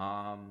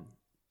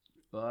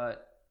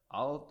 But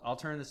I'll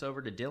turn this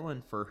over to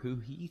Dylan for who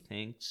he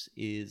thinks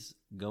is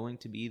going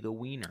to be the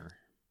wiener.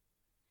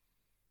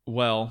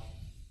 Well,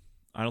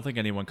 I don't think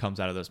anyone comes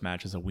out of this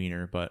match as a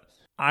wiener, but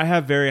I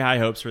have very high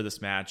hopes for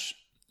this match.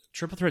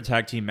 Triple threat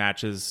tag team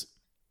matches,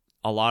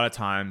 a lot of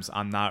times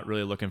I'm not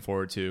really looking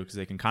forward to because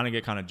they can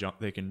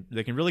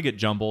they can really get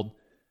jumbled.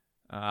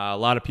 A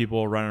lot of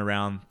people running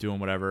around doing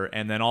whatever,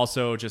 and then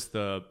also just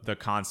the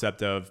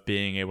concept of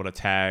being able to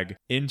tag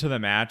into the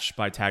match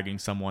by tagging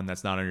someone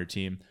that's not on your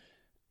team.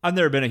 I've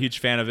never been a huge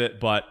fan of it,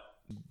 but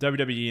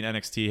WWE and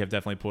NXT have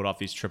definitely pulled off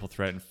these triple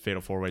threat and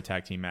fatal 4-way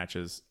tag team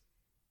matches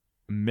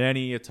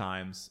many a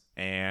times,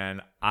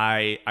 and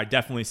I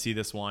definitely see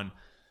this one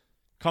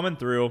coming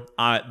through.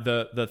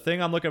 The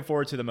thing I'm looking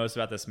forward to the most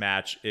about this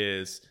match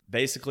is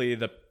basically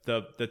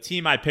the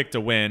team I picked to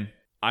win.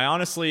 I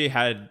honestly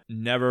had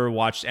never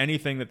watched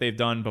anything that they've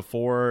done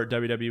before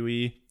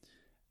WWE,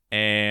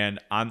 and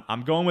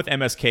I'm going with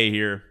MSK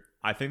here.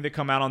 I think they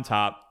come out on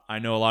top. I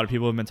know a lot of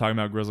people have been talking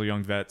about Grizzled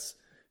Young Vets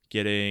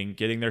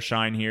getting their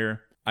shine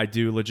here. I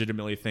do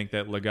legitimately think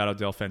that Legado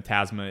del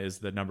Fantasma is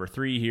the number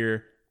 3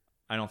 here.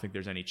 I don't think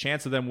there's any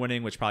chance of them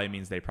winning, which probably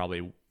means they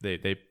probably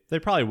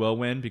will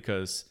win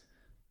because,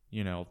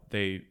 you know,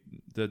 the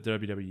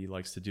WWE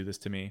likes to do this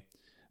to me.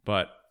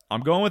 But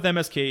I'm going with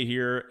MSK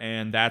here,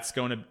 and that's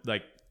going to,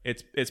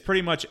 it's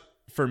pretty much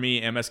for me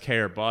MSK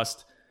or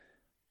bust.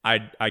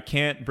 I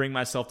can't bring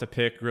myself to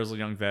pick Grizzled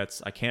Young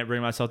Vets. I can't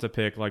bring myself to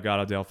pick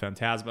Legado del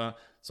Fantasma,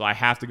 so I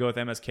have to go with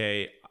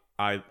MSK.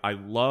 I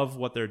love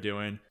what they're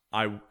doing.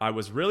 I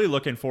was really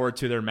looking forward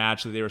to their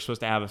match that they were supposed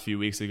to have a few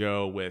weeks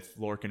ago with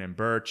Lorcan and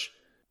Burch.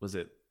 Was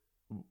it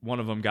one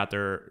of them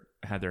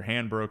had their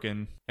hand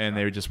broken and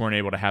they just weren't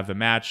able to have the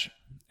match,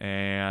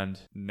 and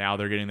now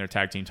they're getting their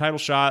tag team title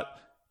shot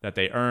that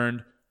they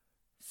earned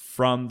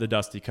from the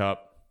Dusty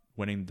Cup,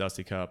 winning the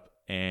Dusty Cup,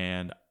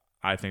 and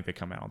I think they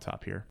come out on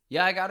top here.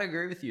 Yeah, I gotta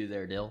agree with you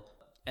there, Dill.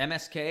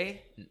 MSK,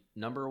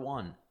 number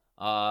 1.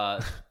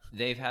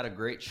 They've had a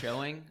great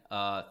showing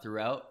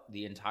throughout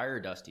the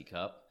entire Dusty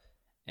Cup,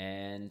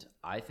 and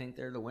I think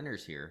they're the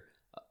winners here.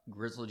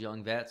 Grizzled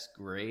Young Vets,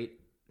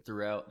 great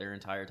throughout their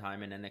entire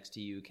time in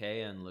NXT UK,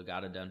 and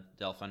Legado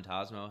del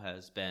Fantasma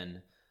has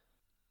been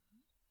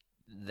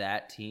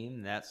that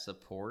team that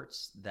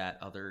supports that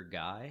other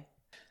guy.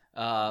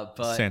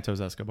 But Santos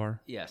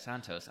Escobar. Yeah,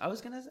 Santos. I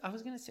was gonna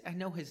say, I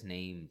know his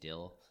name,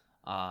 Dill.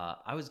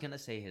 I was gonna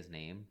say his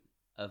name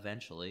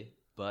eventually,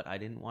 but I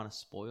didn't want to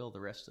spoil the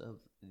rest of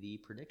the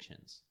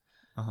predictions.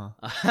 Yeah.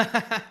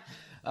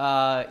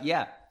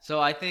 So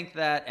I think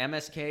that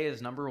MSK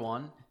is number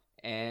 1,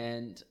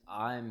 and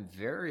I'm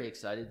very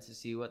excited to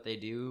see what they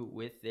do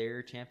with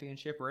their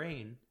championship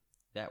reign.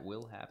 That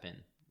will happen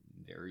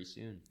very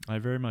soon. I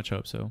very much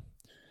hope so.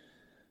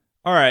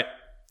 All right.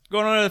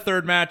 Going on to the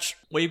third match,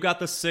 we've got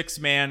the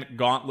 6-man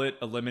gauntlet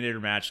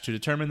eliminator match to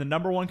determine the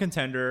number 1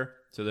 contender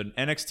to the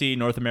NXT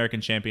North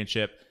American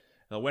Championship.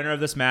 The winner of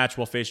this match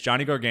will face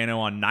Johnny Gargano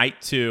on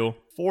night 2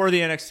 for the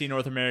NXT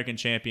North American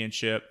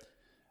Championship.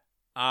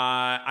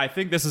 I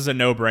think this is a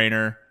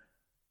no-brainer,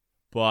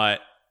 but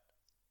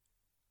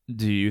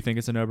do you think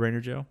it's a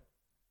no-brainer, Joe?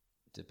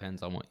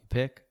 Depends on what you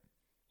pick.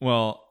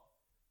 Well,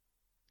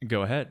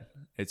 go ahead.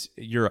 It's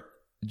Europe.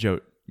 Joe,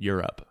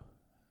 you're up.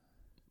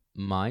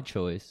 My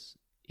choice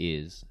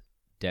is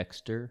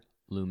Dexter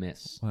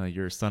Lumis. Well,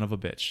 you're a son of a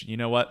bitch. You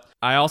know what?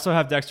 I also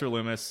have Dexter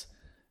Lumis.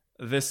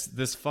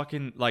 This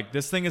fucking,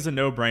 this thing is a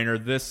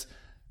no-brainer.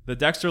 The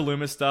Dexter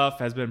Lumis stuff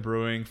has been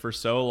brewing for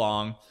so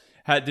long.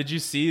 Did you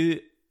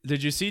see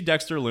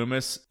Dexter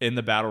Lumis in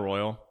the Battle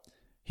Royal?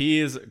 He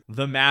is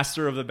the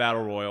master of the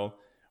Battle Royal,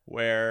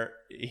 where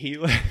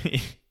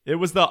it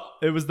was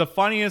the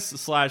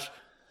funniest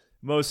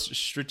 / most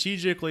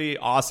strategically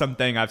awesome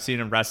thing I've seen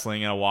in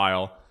wrestling in a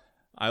while.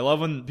 I love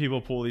when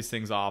people pull these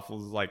things off.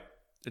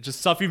 It's just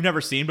stuff you've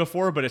never seen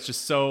before, but it's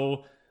just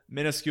so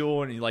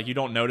minuscule and you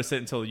don't notice it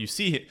until you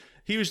see it.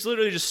 he was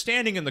literally just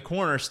standing in the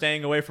corner,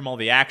 staying away from all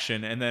the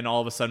action. And then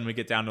all of a sudden we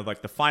get down to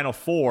like the final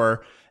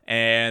 4.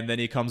 And then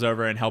he comes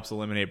over and helps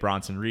eliminate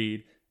Bronson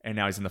Reed. And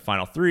now he's in the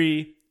final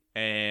 3.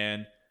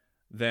 And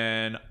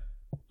then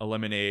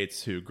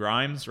eliminates who?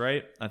 Grimes,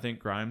 right? I think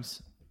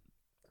Grimes.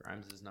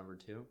 Grimes is number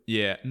 2.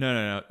 Yeah.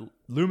 No.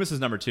 Loomis is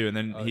number 2. And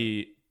then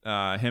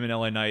him and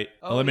LA Knight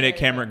eliminate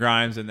Cameron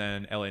Grimes. And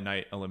then LA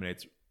Knight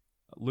eliminates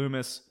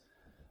Loomis.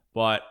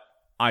 But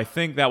I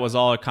think that was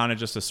all kind of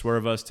just to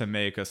swerve us to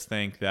make us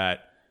think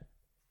that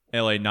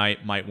LA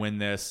Knight might win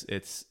this.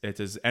 It's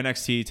his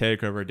NXT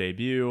TakeOver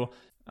debut.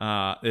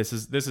 This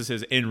is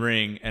his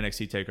in-ring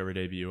NXT TakeOver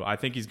debut. I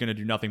think he's going to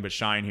do nothing but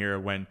shine here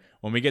when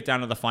we get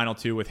down to the final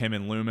 2 with him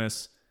and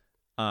Loomis.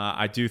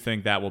 I do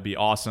think that will be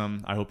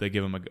awesome. I hope they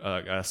give him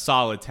a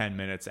solid 10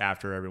 minutes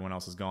after everyone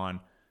else is gone.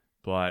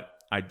 But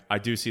I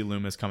do see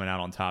Loomis coming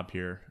out on top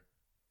here.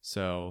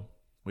 So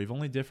we've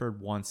only differed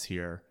once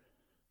here.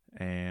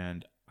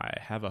 And I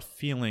have a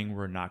feeling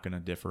we're not going to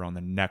differ on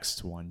the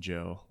next one,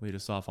 Joe. Lead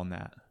us off on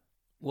that.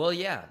 Well,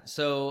 yeah.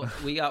 So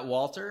we got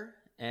Walter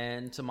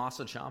and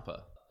Tommaso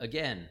Ciampa.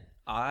 Again,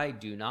 I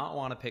do not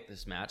want to pick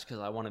this match because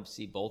I want to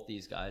see both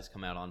these guys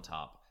come out on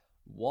top.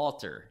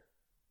 Walter,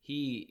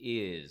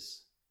 he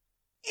is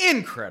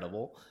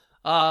incredible.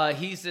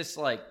 He's this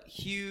like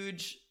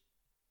huge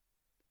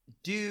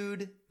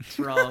dude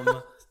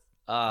from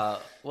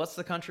what's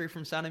the country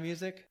from Sound of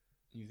Music?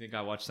 You think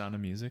I watch Sound of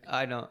Music?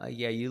 I don't.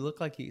 Yeah, you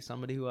look like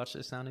somebody who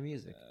watches Sound of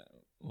Music.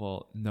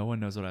 Well, no one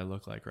knows what I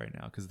look like right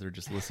now because they're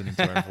just listening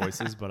to our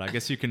voices. But I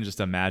guess you can just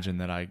imagine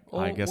that I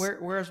guess.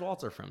 Where's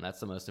Walter from? That's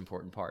the most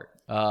important part.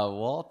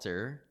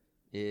 Walter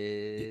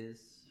is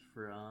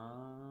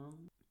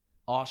from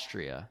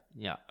Austria.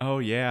 Yeah. Oh,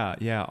 yeah.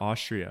 Yeah,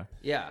 Austria.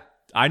 Yeah.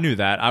 I knew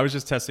that. I was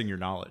just testing your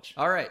knowledge.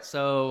 All right.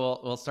 So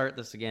we'll start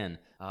this again.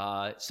 We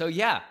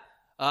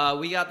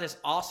got this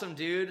awesome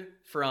dude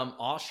from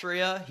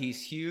Austria.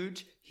 He's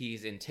huge.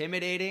 He's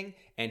intimidating.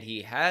 And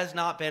he has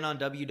not been on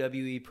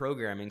WWE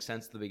programming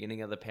since the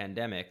beginning of the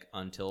pandemic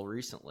until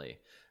recently,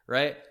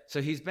 right?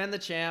 So he's been the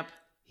champ.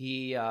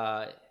 He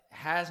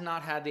has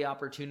not had the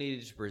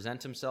opportunity to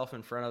present himself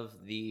in front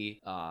of the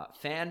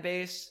fan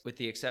base, with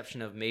the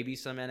exception of maybe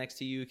some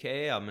NXT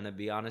UK. I'm going to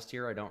be honest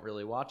here. I don't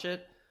really watch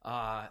it.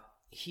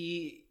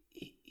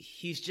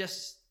 He's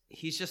just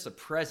a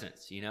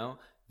presence, you know?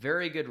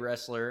 Very good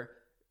wrestler.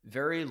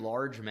 Very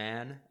large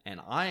man, and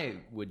I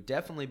would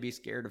definitely be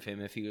scared of him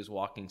if he was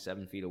walking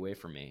 7 feet away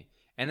from me.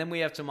 And then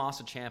we have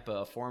Tommaso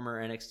Ciampa, a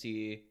former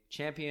NXT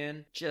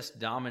champion, just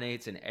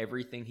dominates in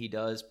everything he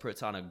does,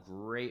 puts on a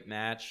great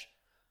match,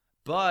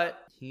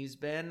 but he's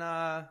been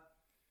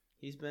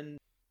kind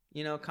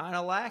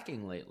of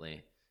lacking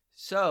lately.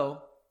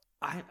 So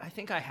I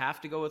think I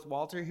have to go with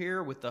Walter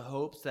here, with the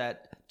hopes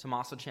that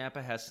Tommaso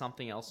Ciampa has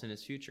something else in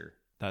his future.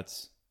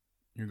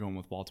 You're going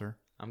with Walter?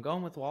 I'm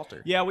going with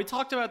Walter. Yeah, we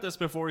talked about this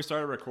before we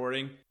started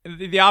recording.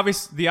 The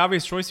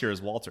obvious choice here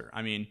is Walter.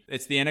 I mean,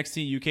 it's the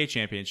NXT UK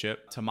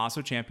Championship.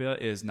 Tommaso Ciampa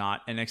is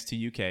not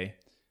NXT UK.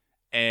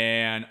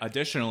 And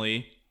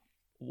additionally,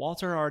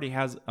 Walter already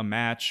has a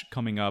match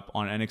coming up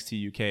on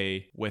NXT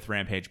UK with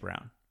Rampage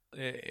Brown.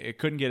 It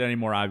couldn't get any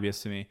more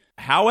obvious to me.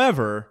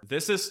 However,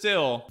 this is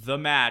still the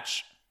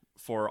match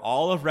for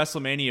all of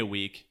WrestleMania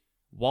week.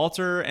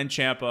 Walter and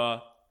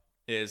Ciampa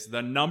is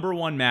the number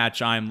one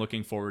match I'm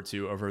looking forward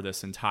to over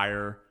this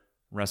entire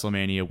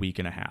WrestleMania week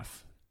and a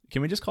half.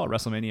 Can we just call it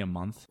WrestleMania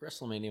month?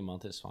 WrestleMania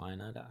month is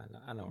fine.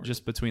 I don't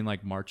just between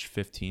like March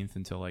 15th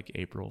until like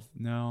April.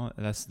 No,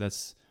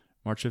 that's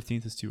March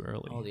 15th is too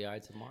early. Oh, the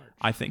Ides of March.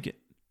 I think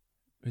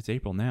it's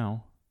April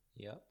now.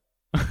 Yep.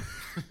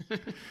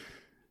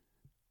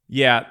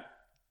 Yeah,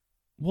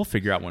 we'll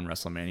figure out when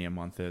WrestleMania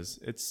month is.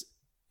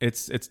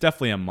 It's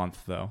definitely a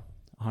month though,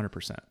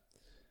 100%.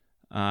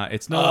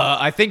 It's no.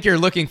 I think you're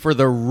looking for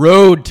the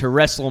road to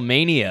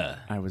WrestleMania.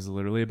 I was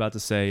literally about to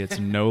say it's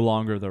no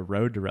longer the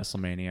road to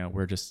WrestleMania.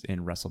 We're just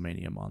in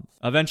WrestleMania month.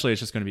 Eventually, it's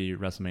just going to be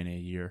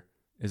WrestleMania year,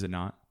 is it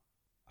not?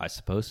 I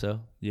suppose so.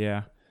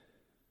 Yeah.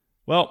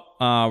 Well,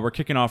 we're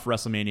kicking off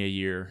WrestleMania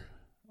year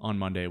on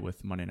Monday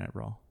with Monday Night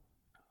Raw,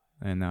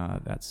 and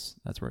that's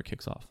where it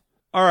kicks off.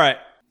 All right,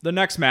 the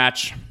next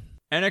match: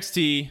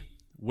 NXT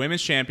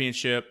Women's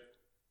Championship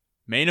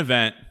main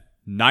event,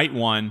 night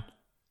 1.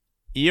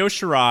 Io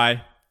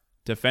Shirai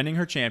defending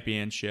her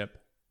championship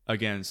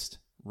against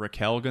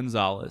Raquel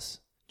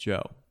Gonzalez.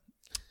 Joe,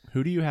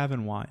 who do you have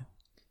and why?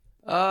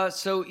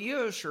 So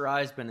Io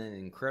Shirai's been an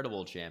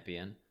incredible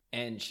champion,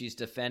 and she's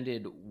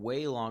defended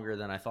way longer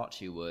than I thought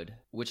she would,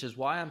 which is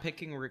why I'm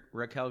picking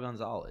Raquel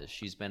Gonzalez.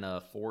 She's been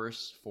a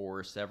force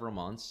for several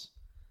months,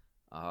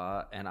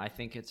 and I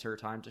think it's her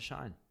time to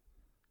shine.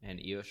 And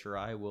Io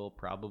Shirai will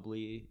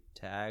probably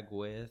tag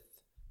with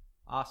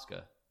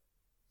Asuka.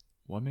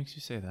 What makes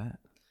you say that?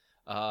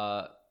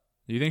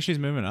 Do you think she's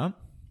moving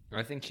up?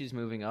 I think she's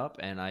moving up,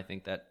 and I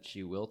think that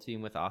she will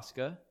team with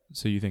Asuka.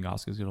 So you think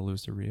Asuka's going to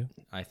lose to Rhea?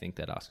 I think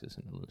that Asuka's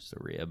going to lose to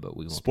Rhea, but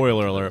we won't.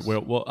 Spoiler alert.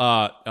 We'll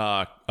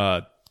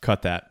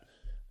cut that.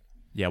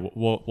 Yeah,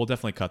 we'll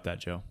definitely cut that,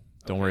 Joe.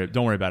 Don't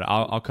worry about it.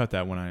 I'll cut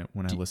that when I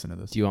listen to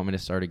this. Do you want me to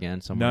start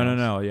again somewhere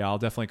No. Yeah, I'll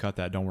definitely cut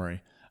that. Don't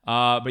worry.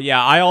 But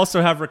yeah, I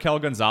also have Raquel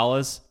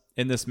Gonzalez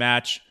in this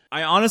match.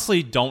 I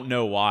honestly don't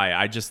know why.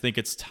 I just think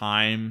it's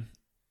time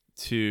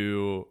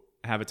to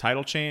have a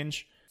title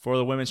change for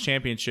the women's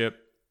championship.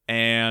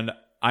 And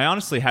I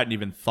honestly hadn't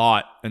even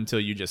thought until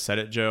you just said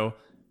it, Joe,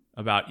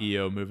 about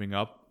Io moving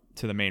up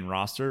to the main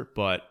roster.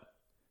 But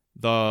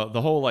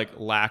the whole like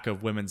lack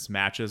of women's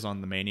matches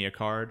on the Mania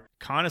card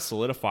kind of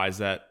solidifies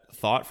that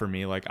thought for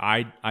me. Like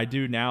I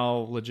do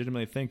now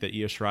legitimately think that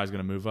Io Shirai is going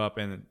to move up,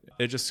 and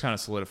it just kind of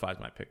solidifies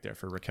my pick there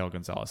for Raquel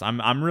Gonzalez.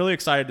 I'm really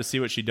excited to see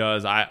what she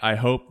does. I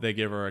hope they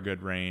give her a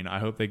good reign. I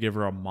hope they give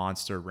her a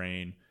monster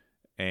reign,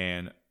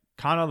 and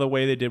kind of the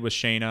way they did with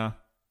Shayna.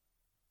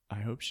 I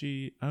hope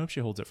she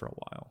holds it for a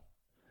while.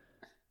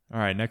 All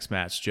right, next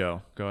match,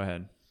 Joe. Go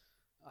ahead.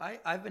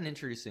 I've been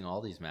introducing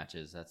all these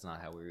matches. That's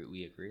not how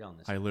we agreed on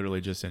this. I literally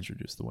just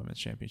introduced the women's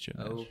championship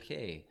match.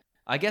 Okay.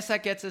 I guess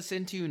that gets us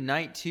into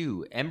night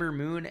 2. Ember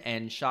Moon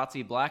and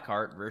Shotzi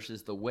Blackheart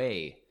versus The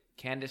Way.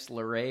 Candice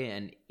LeRae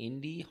and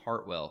Indy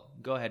Hartwell.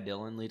 Go ahead,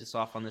 Dylan. Lead us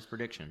off on this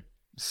prediction.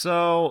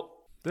 So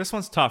this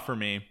one's tough for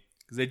me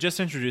because they just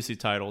introduced these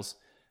titles.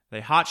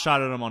 They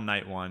hot-shotted them on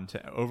night 1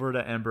 over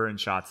to Ember and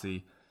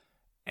Shotzi.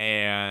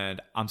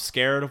 And I'm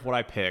scared of what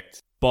I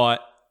picked.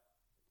 But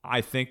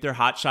I think they're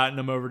hot-shotting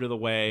them over to The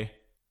Way.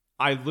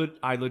 I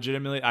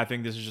legitimately, I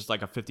think this is just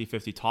like a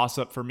 50-50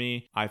 toss-up for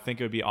me. I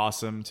think it would be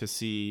awesome to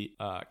see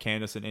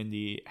Candice and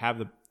Indy have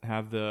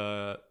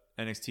the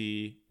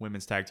NXT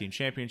Women's Tag Team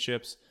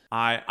Championships.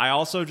 I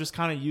also just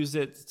kind of used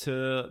it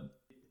to,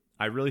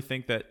 I really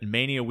think that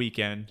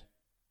WrestleMania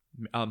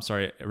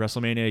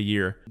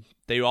year,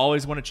 they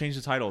always want to change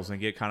the titles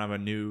and get kind of a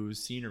new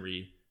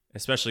scenery,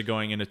 especially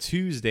going into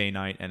Tuesday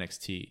night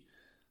NXT.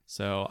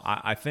 So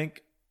I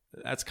think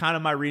that's kind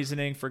of my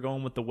reasoning for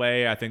going with The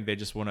Way. I think they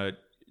just want to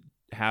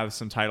have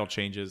some title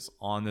changes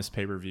on this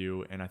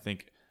pay-per-view, and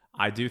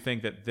I do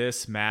think that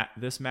this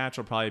match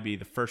will probably be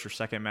the first or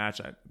second match.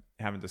 I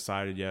haven't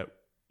decided yet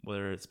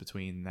whether it's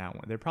between that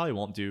one. They probably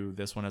won't do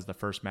this one as the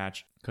first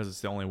match because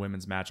it's the only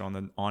women's match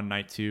on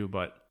night 2,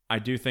 but I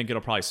do think it'll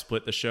probably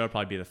split the show. It'll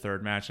probably be the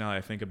third match now that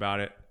I think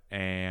about it,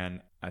 and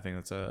I think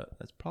that's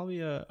probably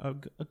a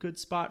good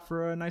spot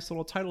for a nice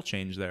little title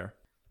change there.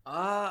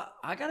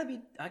 I gotta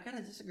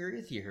disagree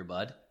with you here,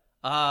 bud.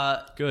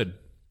 Good.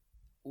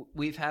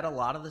 We've had a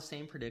lot of the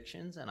same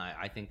predictions, and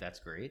I think that's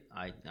great.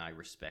 I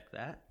respect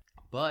that.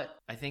 But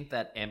I think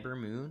that Ember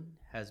Moon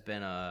has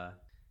been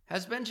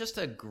just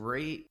a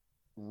great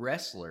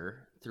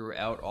wrestler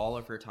throughout all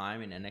of her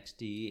time in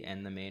NXT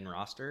and the main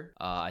roster.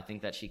 I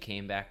think that she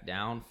came back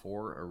down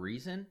for a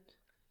reason,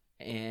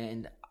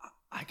 and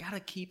I gotta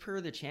keep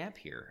her the champ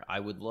here. I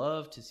would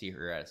love to see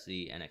her as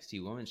the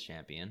NXT Women's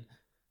Champion,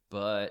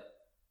 but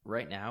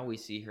right now we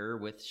see her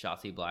with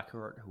Shotzi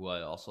Blackheart, who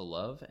I also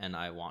love, and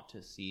I want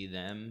to see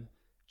them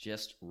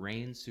just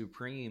reign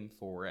supreme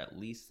for at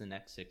least the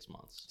next 6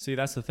 months. See,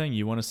 that's the thing.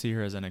 You want to see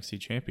her as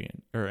NXT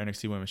champion or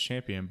NXT Women's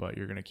Champion, but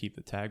you're going to keep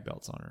the tag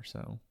belts on her.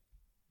 So,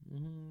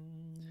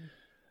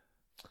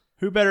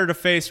 Who better to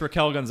face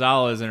Raquel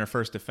Gonzalez in her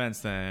first defense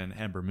than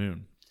Ember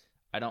Moon?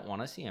 I don't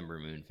want to see Ember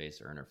Moon face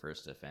her in her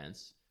first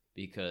defense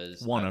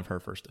because one of her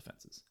first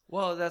defenses.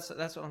 Well, that's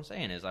what I'm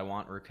saying is I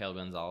want Raquel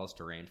Gonzalez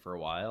to reign for a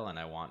while, and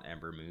I want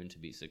Ember Moon to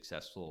be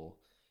successful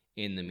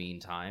in the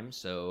meantime.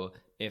 So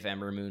if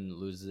Ember Moon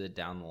loses it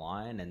down the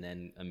line and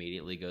then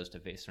immediately goes to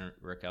face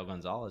Raquel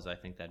Gonzalez, I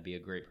think that'd be a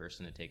great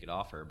person to take it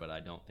off her. But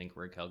I don't think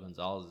Raquel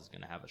Gonzalez is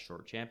going to have a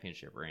short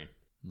championship reign.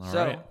 All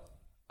right.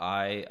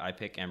 I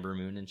pick Ember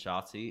Moon and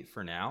Shotzi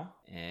for now.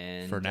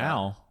 And for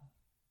now?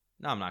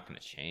 No, I'm not going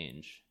to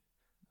change.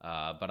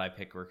 But I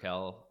pick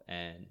Raquel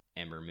and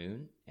Ember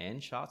Moon and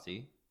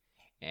Shotzi,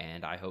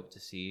 and I hope to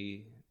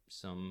see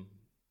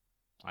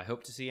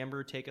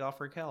Ember take it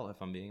off Raquel,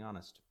 if I'm being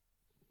honest.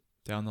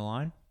 Down the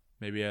line,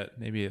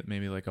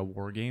 maybe like a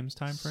War Games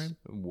time frame.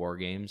 War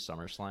Games,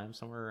 SummerSlam,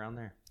 somewhere around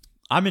there.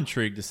 I'm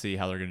intrigued to see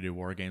how they're going to do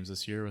War Games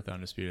this year with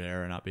Undisputed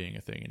Era not being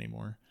a thing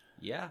anymore.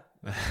 Yeah.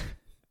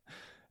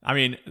 I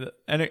mean,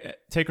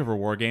 Takeover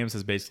War Games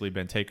has basically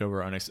been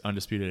Takeover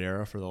Undisputed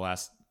Era for the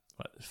last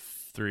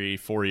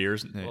 3-4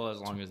 years. Well,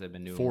 as long as they've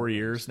been doing 4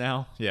 years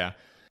now. Yeah.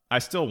 I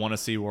still want to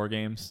see War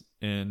Games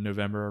in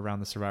November around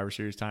the Survivor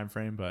Series time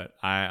frame, but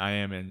I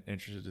am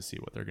interested to see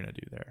what they're going to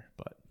do there.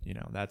 But,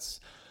 that's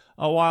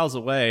a whiles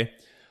away.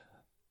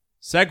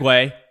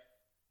 Segue,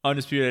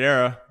 Undisputed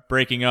Era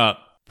breaking up.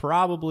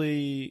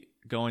 Probably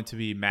going to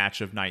be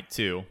match of night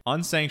 2.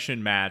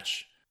 Unsanctioned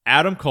match.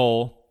 Adam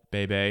Cole,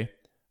 Bebe,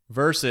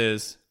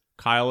 versus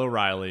Kyle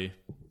O'Reilly.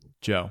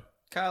 Joe.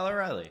 Kyle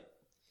O'Reilly.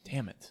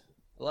 Damn it.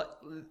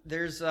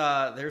 There's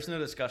no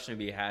discussion to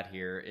be had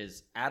here.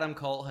 Is Adam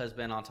Cole has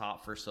been on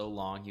top for so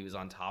long. He was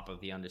on top of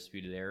the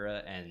Undisputed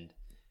Era, and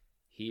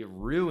he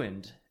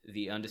ruined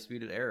the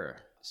Undisputed Era.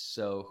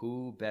 So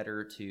who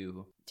better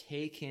to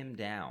take him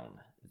down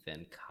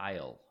than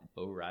Kyle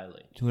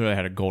O'Reilly? You literally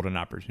had a golden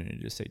opportunity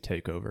to say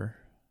takeover.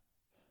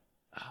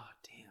 Oh,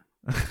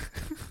 damn.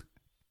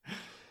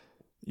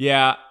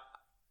 Yeah.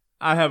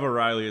 I have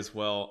O'Reilly as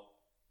well.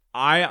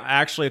 I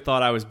actually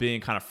thought I was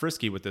being kind of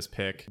frisky with this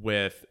pick,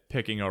 with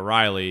picking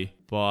O'Reilly,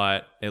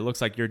 but it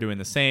looks like you're doing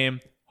the same.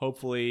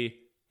 Hopefully,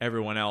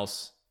 everyone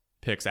else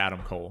picks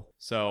Adam Cole.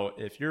 So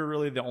if you're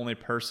really the only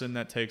person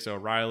that takes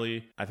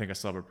O'Reilly, I think I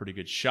still have a pretty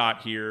good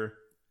shot here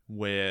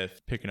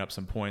with picking up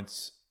some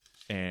points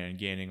and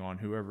gaining on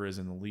whoever is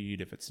in the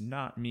lead. If it's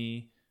not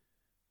me,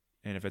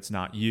 and if it's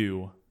not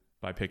you,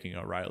 by picking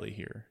O'Reilly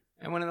here.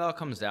 And when it all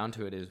comes down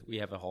to it, is we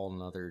have a whole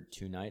another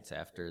 2 nights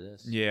after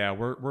this. Yeah,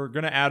 we're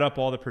gonna add up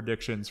all the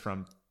predictions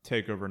from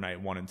Takeover Night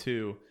 1 and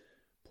 2,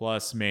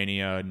 plus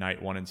Mania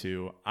Night 1 and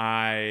 2.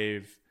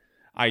 I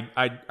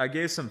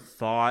gave some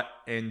thought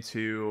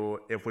into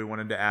if we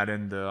wanted to add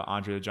in the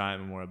Andre the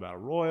Giant Memorial Battle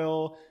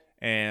Royal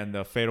and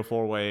the Fatal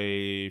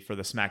 4-Way for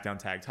the SmackDown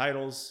Tag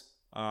Titles,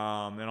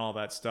 and all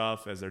that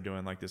stuff, as they're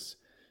doing like this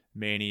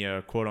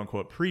Mania quote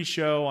unquote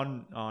pre-show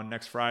on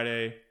next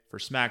Friday for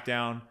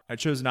SmackDown. I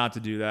chose not to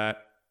do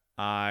that.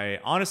 I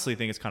honestly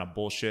think it's kind of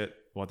bullshit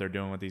what they're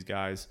doing with these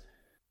guys.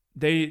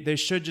 They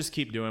should just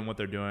keep doing what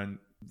they're doing,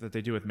 that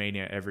they do with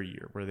Mania every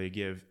year, where they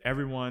give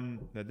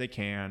everyone that they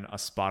can a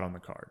spot on the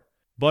card.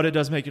 But it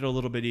does make it a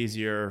little bit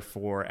easier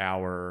for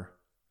our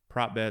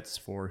prop bets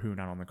for who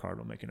not on the card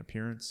will make an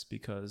appearance,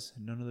 because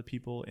none of the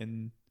people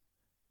in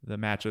the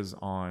matches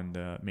on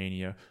the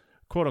Mania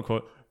quote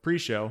unquote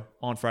pre-show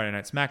on Friday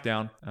Night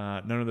SmackDown,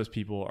 none of those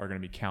people are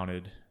going to be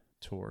counted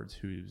towards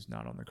who's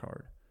not on the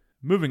card.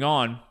 Moving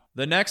on,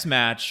 the next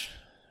match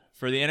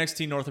for the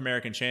NXT North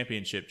American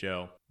Championship,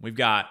 Joe, we've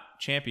got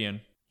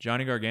champion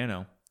Johnny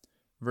Gargano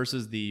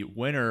versus the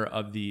winner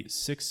of the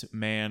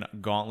 6-man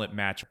gauntlet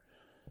match.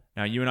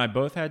 Now, you and I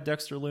both had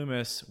Dexter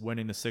Lumis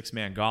winning the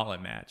 6-man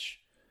gauntlet match.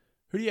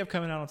 Who do you have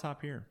coming out on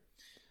top here?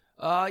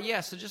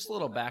 So just a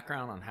little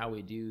background on how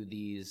we do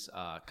these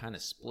kind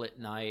of split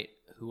night,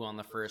 who on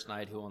the first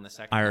night, who on the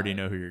second night. I already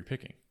know who you're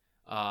picking.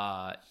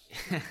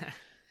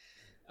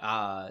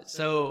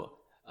 So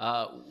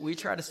we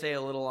try to stay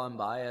a little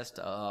unbiased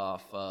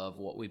off of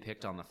what we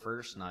picked on the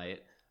first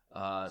night.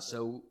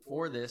 So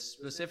for this,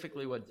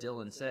 specifically what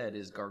Dylan said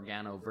is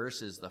Gargano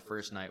versus the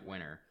first night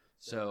winner.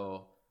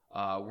 So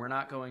we're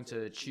not going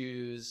to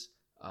choose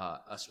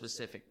a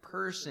specific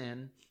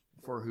person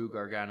for who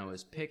Gargano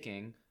is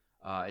picking.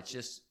 It's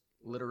just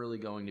literally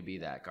going to be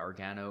that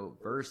Gargano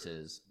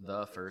versus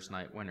the first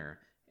night winner.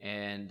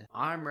 And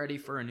I'm ready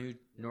for a new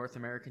North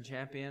American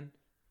champion.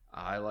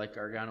 I like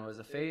Gargano as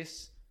a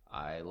face.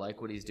 I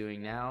like what he's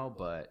doing now,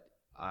 but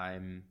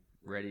I'm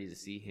ready to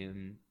see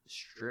him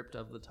stripped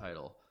of the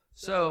title.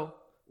 So,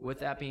 with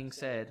that being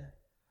said,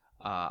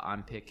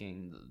 I'm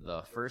picking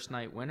the first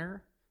night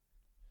winner,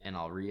 and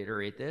I'll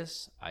reiterate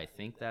this. I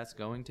think that's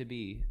going to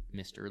be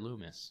Mr.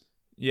 Lumis.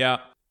 Yeah,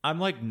 I'm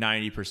like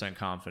 90%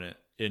 confident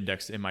in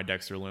my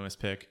Dexter Lumis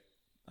pick.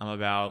 I'm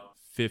about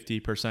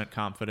 50%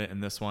 confident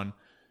in this one.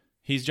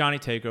 He's Johnny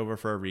Takeover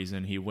for a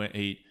reason.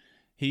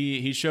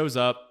 He shows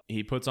up.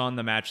 He puts on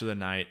the match of the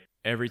night.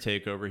 Every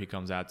takeover he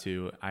comes out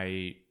to.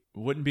 I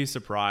wouldn't be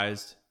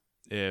surprised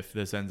if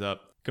this ends up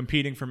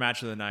competing for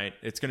match of the night.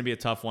 It's going to be a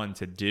tough one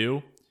to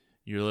do.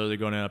 You're literally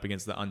going up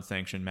against the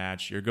unsanctioned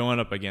match. You're going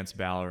up against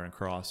Balor and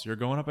Cross. You're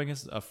going up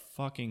against a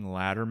fucking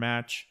ladder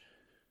match.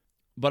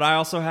 But I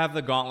also have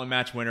the gauntlet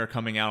match winner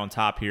coming out on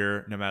top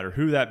here, no matter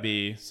who that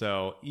be.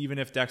 So even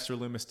if Dexter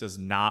Lumis does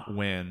not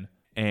win,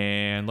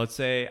 and let's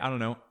say, I don't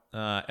know,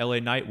 LA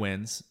Knight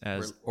wins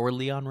or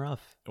Leon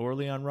Ruff. Or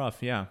Leon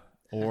Ruff, yeah.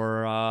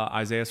 Or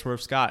Isaiah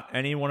Swerve Scott.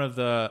 Any one of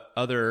the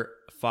other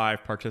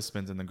 5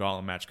 participants in the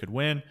gauntlet match could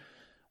win.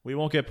 We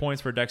won't get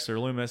points for Dexter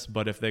Lumis,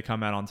 but if they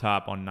come out on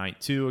top on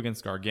night 2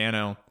 against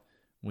Gargano,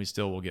 we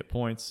still will get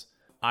points.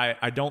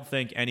 I don't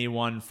think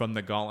anyone from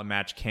the gauntlet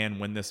match can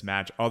win this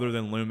match other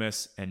than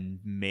Lumis and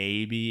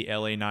maybe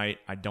LA Knight.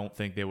 I don't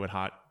think they would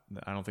hot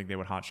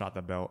shot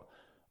the belt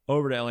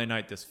over to LA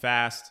Knight this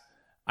fast.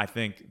 I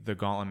think the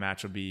gauntlet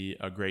match will be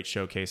a great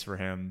showcase for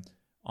him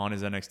on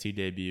his NXT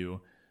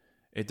debut.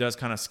 It does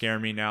kind of scare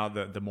me now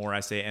that the more I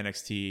say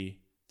NXT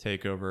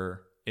TakeOver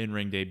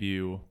in-ring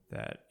debut,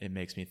 that it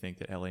makes me think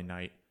that LA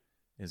Knight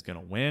is going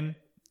to win,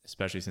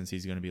 especially since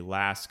he's going to be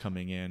last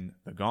coming in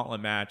the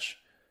gauntlet match.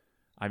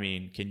 I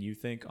mean, can you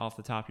think off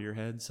the top of your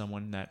head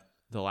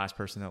the last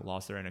person that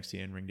lost their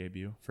NXT in-ring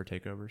debut for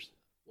takeovers?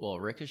 Well,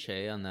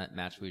 Ricochet on that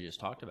match we just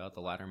talked about,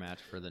 the ladder match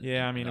for the...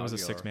 Yeah, I mean, it was a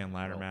 6-man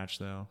ladder match,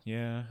 though.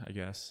 Yeah, I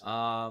guess.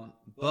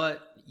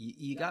 But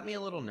you got me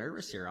a little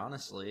nervous here,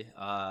 honestly.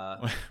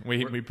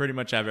 We pretty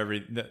much have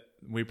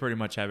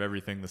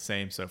everything the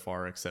same so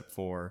far, except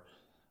for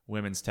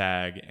women's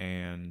tag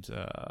and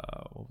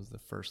what was the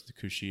first?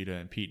 Kushida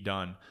and Pete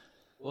Dunne.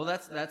 Well,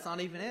 that's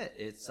not even it.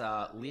 It's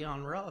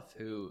Leon Ruff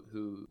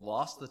who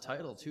lost the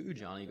title to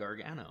Johnny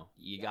Gargano.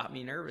 You got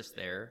me nervous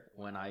there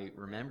when I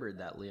remembered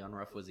that Leon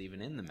Ruff was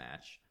even in the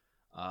match.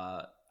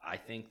 I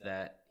think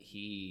that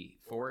he,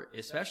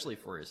 especially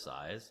for his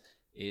size,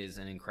 is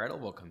an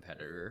incredible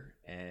competitor,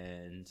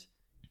 and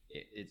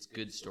it's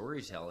good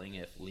storytelling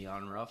if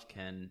Leon Ruff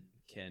can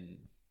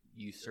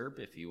usurp,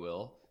 if you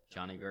will,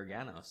 Johnny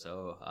Gargano.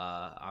 So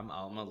I'm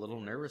a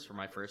little nervous for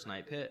my first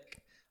night pick.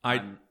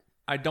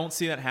 I don't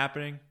see that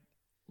happening.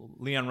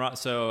 Leon Ruff.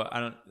 So I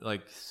don't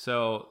like.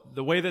 So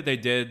the way that they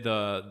did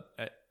the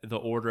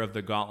order of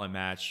the gauntlet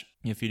match,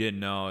 if you didn't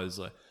know, is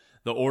like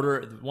the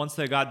order. Once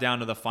they got down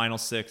to the final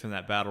 6 in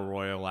that battle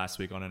royal last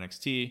week on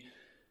NXT,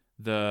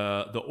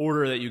 the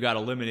order that you got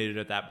eliminated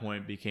at that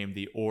point became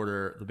the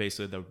order.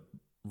 Basically,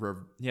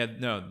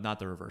 not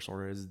the reverse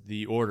order. Is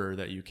the order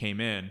that you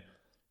came in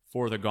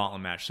for the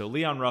gauntlet match. So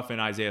Leon Ruff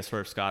and Isaiah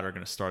Swerve Scott are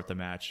going to start the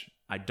match.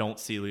 I don't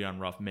see Leon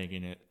Ruff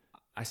making it.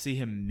 I see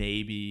him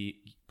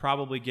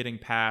probably getting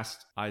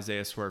past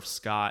Isaiah Swerve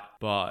Scott,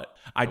 but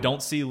I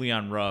don't see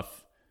Leon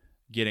Ruff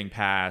getting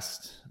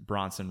past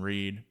Bronson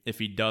Reed. If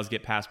he does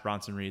get past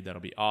Bronson Reed,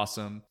 that'll be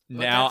awesome. But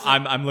now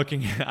I'm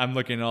looking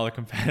at all the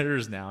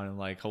competitors now, and I'm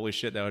like, holy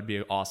shit, that would be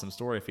an awesome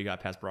story if he got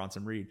past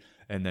Bronson Reed.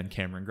 And then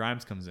Cameron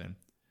Grimes comes in.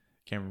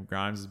 Cameron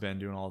Grimes has been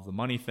doing all of the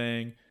money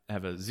thing. I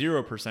have a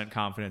 0%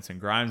 confidence in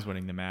Grimes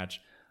winning the match.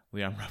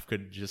 Leon Ruff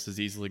could just as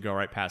easily go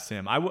right past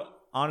him.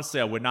 Honestly,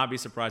 I would not be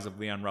surprised if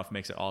Leon Ruff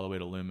makes it all the way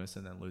to Loomis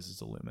and then loses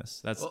to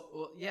Loomis.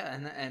 Yeah,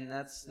 and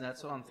that's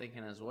what I'm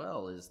thinking as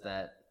well, is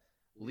that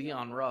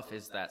Leon Ruff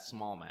is that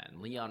small man.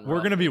 We're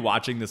going to be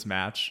watching this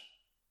match,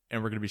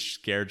 and we're going to be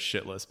scared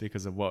shitless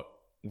because of what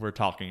we're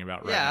talking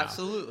about right now. Yeah,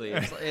 absolutely.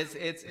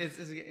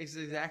 It's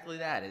exactly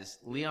that. Is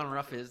Leon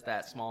Ruff is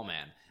that small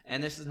man,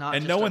 and this is not.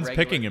 And just no one's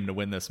picking him to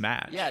win this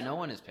match. Yeah, no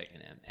one is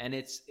picking him, and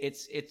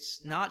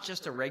it's not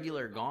just a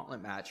regular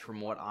gauntlet match. From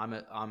what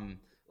I'm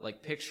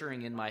like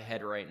picturing in my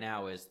head right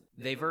now, is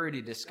they've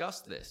already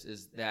discussed this,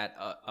 is that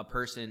a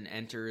person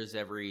enters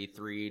every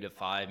 3 to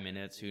 5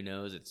 minutes. Who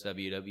knows? It's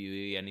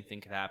WWE.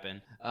 Anything could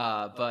happen.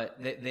 But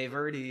they've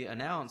already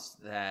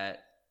announced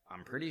that,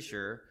 I'm pretty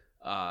sure,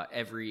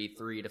 every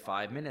 3 to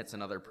 5 minutes,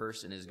 another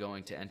person is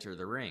going to enter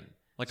the ring.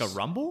 Like a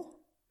rumble?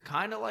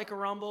 Kind of like a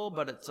rumble,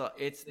 but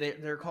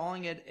they're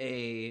calling it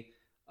a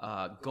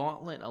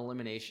gauntlet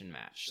elimination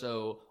match.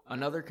 So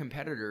another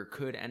competitor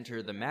could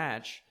enter the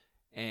match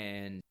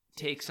and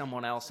take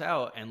someone else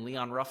out, and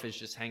Leon Ruff is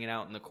just hanging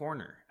out in the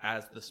corner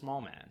as the small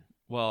man.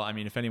 Well, I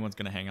mean, if anyone's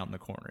going to hang out in the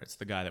corner, it's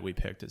the guy that we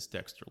picked is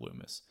Dexter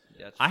Loomis.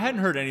 I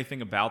hadn't heard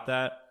anything about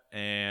that,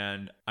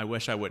 and I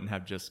wish I wouldn't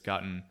have just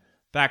gotten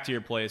back to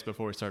your place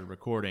before we started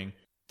recording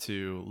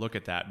to look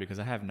at that, because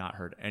I have not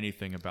heard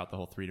anything about the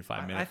whole 3 to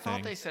 5 minute thing. I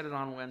thought they said it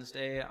on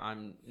Wednesday.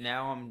 I'm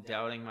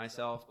doubting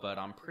myself, but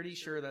I'm pretty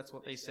sure that's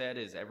what they said,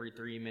 is every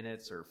 3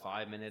 minutes or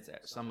 5 minutes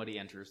somebody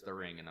enters the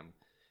ring,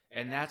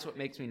 and that's what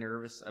makes me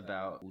nervous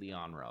about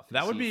Leon Ruff.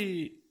 That would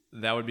be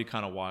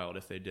kind of wild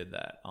if they did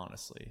that,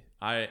 honestly.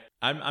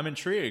 I'm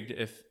intrigued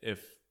if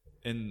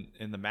in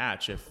the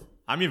match, if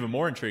I'm even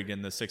more intrigued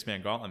in the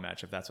 6-man gauntlet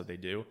match if that's what they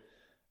do.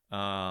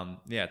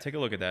 Yeah, take a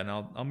look at that, and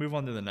I'll move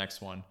on to the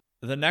next one.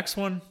 The next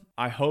one,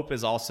 I hope,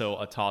 is also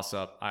a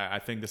toss-up. I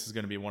think this is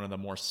going to be one of the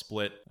more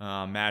split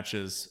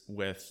matches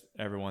with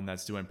everyone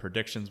that's doing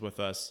predictions with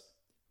us.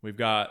 We've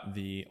got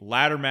the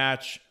ladder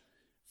match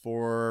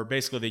for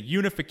basically the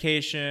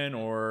unification,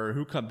 or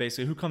who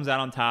comes out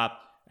on top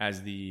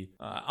as the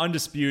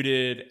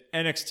undisputed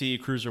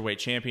NXT Cruiserweight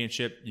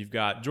Championship. You've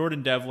got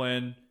Jordan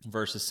Devlin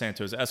versus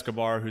Santos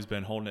Escobar, who's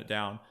been holding it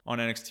down on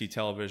NXT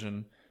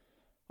television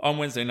on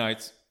Wednesday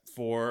nights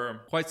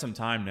for quite some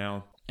time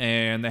now.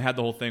 And they had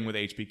the whole thing with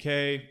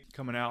HBK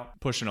coming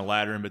out, pushing a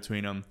ladder in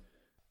between them.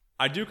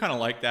 I do kind of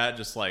like that,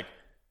 just like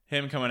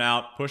him coming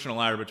out, pushing a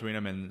ladder between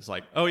them, and it's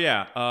like, oh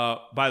yeah,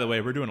 by the way,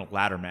 we're doing a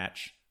ladder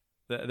match.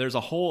 There's a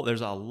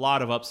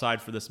lot of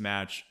upside for this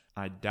match.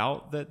 I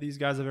doubt that these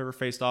guys have ever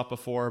faced off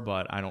before,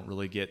 but I don't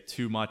really get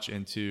too much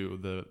into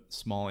the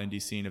small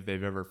indie scene if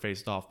they've ever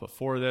faced off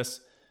before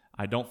this.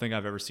 I don't think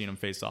I've ever seen them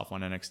face off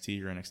on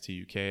NXT or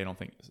NXT UK. I don't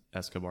think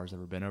Escobar's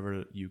ever been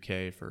over to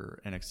UK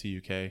for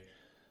NXT UK.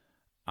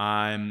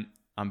 I'm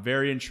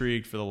very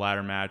intrigued for the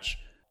ladder match.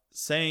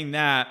 Saying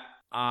that,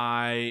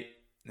 I'm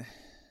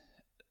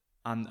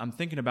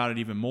thinking about it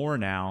even more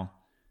now.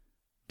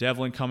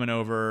 Devlin coming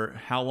over.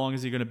 How long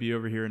is he going to be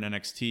over here in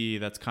NXT?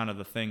 That's kind of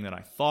the thing that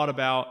I thought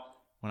about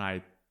when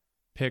I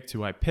picked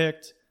who I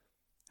picked.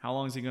 How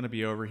long is he going to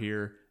be over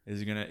here? Is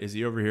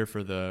he over here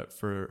for the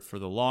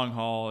long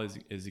haul?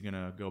 Is he going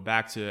to go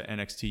back to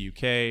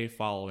NXT UK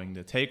following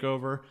the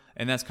takeover?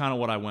 And that's kind of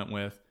what I went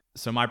with.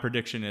 So my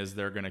prediction is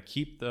they're going to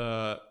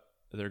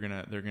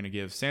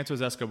give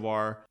Santos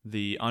Escobar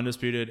the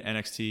undisputed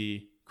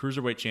NXT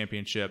Cruiserweight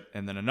Championship.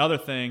 And then another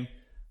thing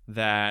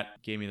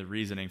that gave me the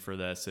reasoning for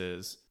this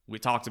is, we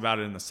talked about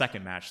it in the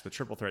second match, the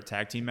triple threat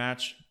tag team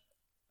match.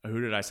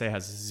 Who did I say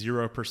has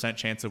 0%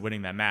 chance of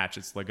winning that match?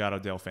 It's Legado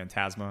del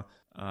Fantasma.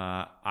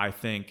 I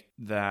think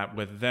that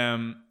with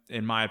them,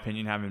 in my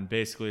opinion, having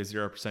basically a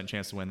 0%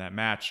 chance to win that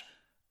match,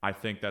 I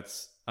think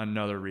that's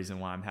another reason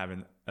why I'm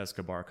having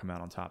Escobar come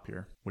out on top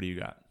here. What do you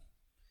got?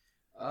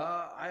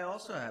 I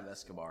also have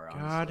Escobar,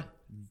 honestly. God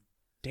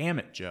damn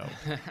it, Joe.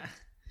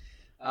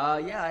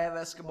 Yeah, I have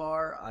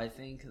Escobar. I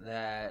think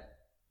that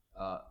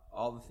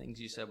all the things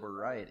you said were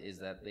right, is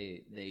that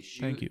they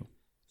shoot Thank you.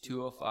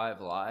 205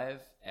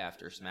 Live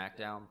after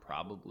SmackDown,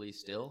 probably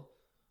still.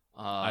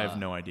 I have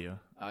no idea.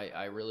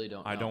 I really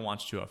don't know. I don't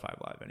watch 205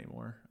 Live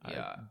anymore.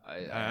 Yeah.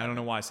 I don't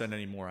know why I said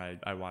anymore.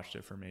 I watched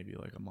it for maybe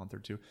like a month or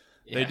two.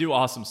 Yeah. They do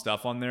awesome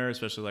stuff on there,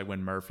 especially like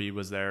when Murphy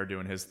was there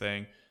doing his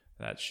thing.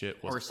 That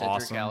shit was or Cedric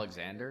awesome.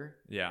 Alexander.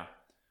 Yeah.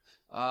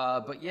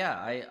 But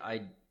yeah,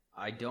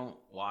 I don't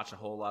watch a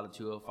whole lot of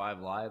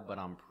 205 Live, but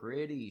I'm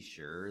pretty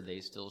sure they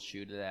still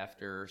shoot it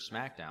after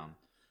SmackDown.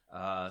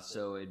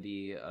 So it'd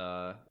be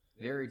a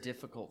very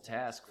difficult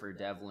task for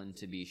Devlin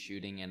to be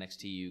shooting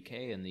NXT UK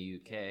in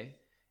the UK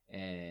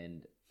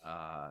and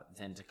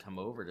then to come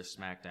over to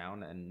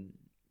SmackDown and,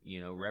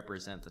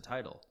 represent the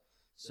title.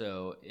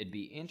 So it'd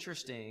be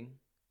interesting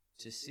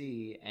to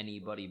see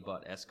anybody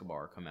but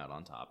Escobar come out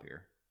on top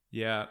here.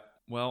 Yeah.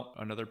 Well,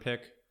 another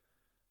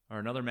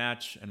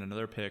match and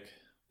another pick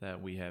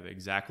that we have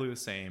exactly the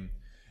same.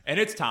 And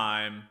it's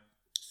time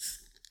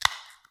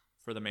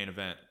for the main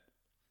event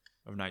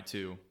of night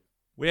 2.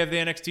 We have the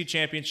NXT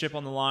Championship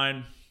on the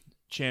line.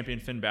 Champion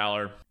Finn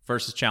Balor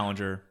versus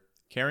challenger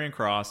Karrion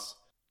Kross.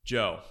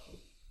 Joe.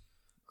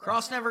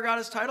 Kross never got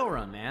his title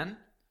run, man.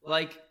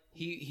 Like,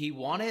 he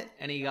won it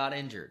and he got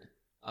injured.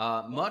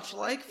 Much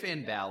like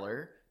Finn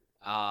Balor,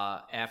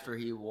 after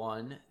he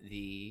won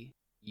the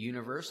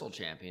Universal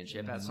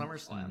Championship at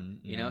SummerSlam.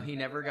 He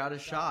never got a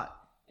shot.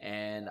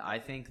 And I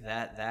think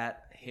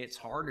that hits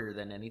harder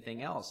than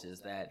anything else, is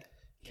that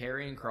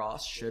Karrion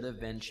Kross should have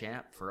been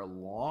champ for a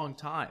long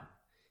time,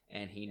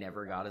 and he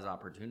never got his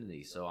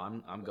opportunity. So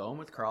I'm going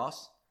with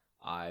Kross.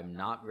 I'm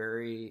not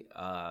very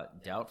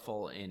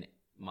doubtful in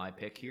my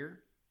pick here.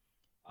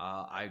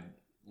 I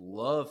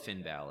love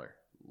Finn Balor.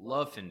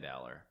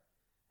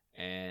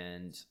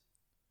 And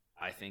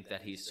I think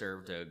that he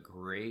served a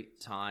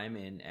great time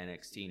in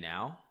NXT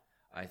now.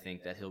 I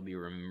think that he'll be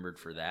remembered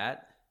for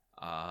that.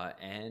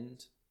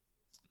 And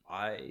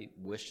I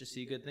wish to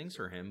see good things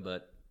for him,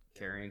 but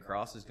Karrion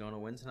Kross is going to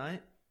win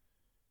tonight,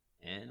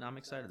 and I'm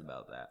excited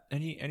about that.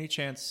 Any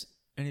chance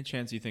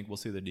you think we'll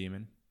see the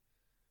Demon?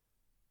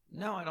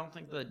 No, I don't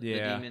think the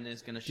Demon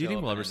is going to show up. Do you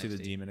think we'll ever NXT. see the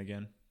Demon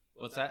again?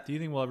 What's that? Do you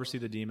think we'll ever see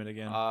the Demon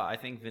again? I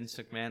think Vince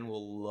McMahon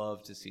will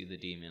love to see the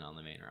Demon on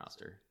the main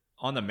roster.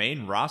 On the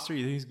main roster,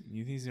 you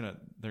think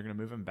they're gonna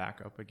move him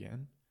back up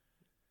again?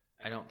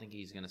 I don't think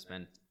he's gonna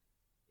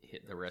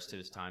hit the rest of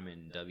his time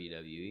in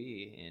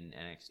WWE in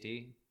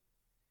NXT.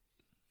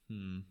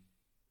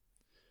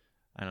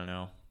 I don't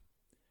know.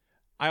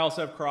 I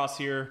also have Kross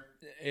here.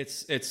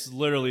 It's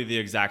literally the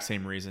exact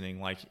same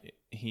reasoning. Like,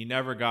 he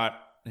never got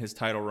his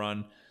title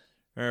run.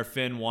 Or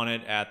Finn won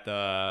it at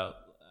the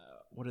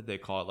what did they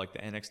call it? Like the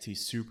NXT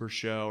Super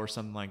Show or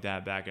something like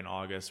that back in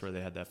August, where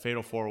they had that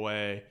Fatal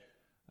 4-Way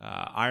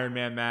Iron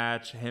Man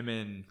match. Him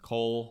and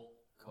Cole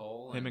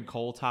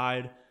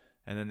tied,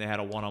 and then they had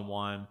a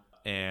one-on-one,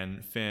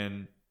 and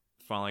Finn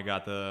finally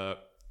got the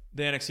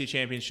NXT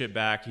Championship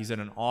back. He's had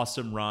an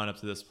awesome run up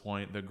to this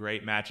point. The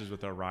great matches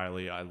with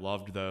O'Reilly, I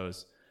loved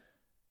those.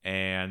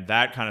 And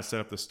that kind of set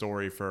up the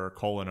story for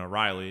Cole and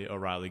O'Reilly.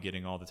 O'Reilly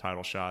getting all the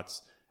title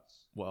shots.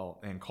 Well,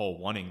 and Cole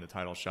winning the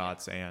title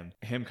shots, and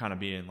him kind of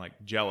being like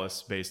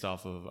jealous based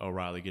off of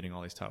O'Reilly getting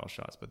all these title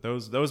shots. But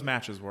those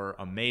matches were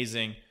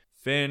amazing.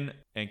 Finn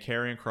and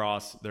Karrion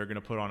Kross, they're going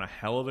to put on a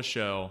hell of a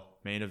show,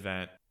 main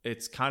event.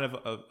 It's kind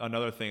of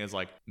another thing is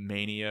like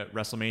Mania,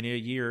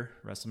 WrestleMania year,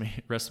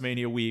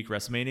 WrestleMania week,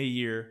 WrestleMania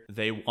year.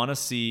 They want to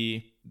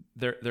see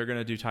they're going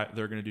to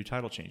do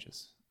title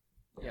changes.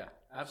 Yeah,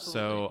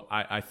 absolutely. So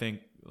I think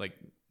like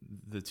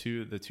the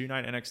two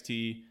night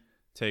NXT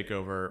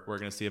takeover, we're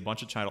going to see a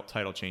bunch of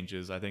title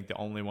changes. I think the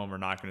only one we're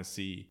not going to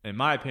see, in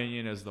my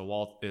opinion, is the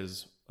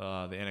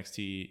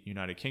NXT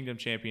United Kingdom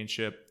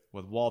Championship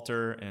with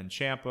Walter and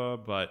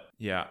Ciampa. But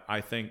yeah,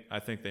 I think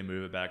they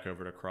move it back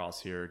over to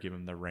Kross here, give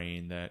him the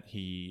reign that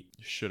he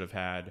should have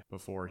had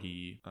before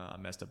he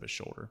messed up his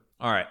shoulder.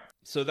 All right,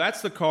 so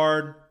that's the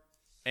card.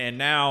 And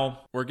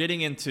now we're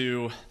getting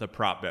into the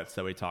prop bets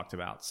that we talked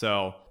about.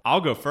 So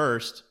I'll go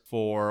first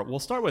we'll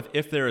start with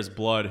if there is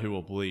blood, who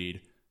will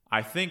bleed.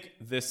 I think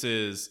this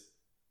is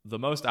the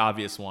most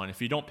obvious one.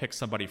 If you don't pick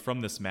somebody from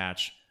this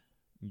match,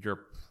 you're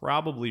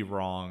probably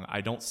wrong.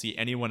 I don't see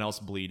anyone else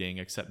bleeding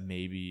except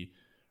maybe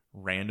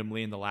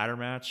randomly in the ladder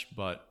match.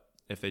 But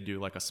if they do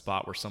like a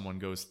spot where someone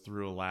goes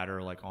through a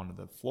ladder like onto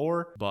the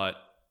floor. But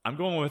I'm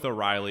going with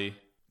O'Reilly.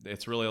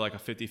 It's really like a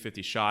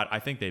 50-50 shot. I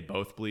think they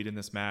both bleed in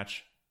this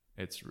match.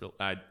 It's real.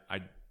 I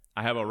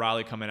have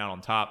O'Reilly coming out on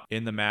top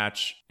in the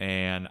match.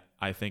 And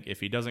I think if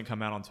he doesn't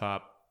come out on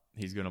top,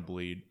 he's going to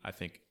bleed. I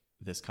think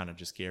this kind of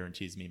just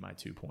guarantees me my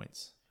 2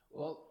 points.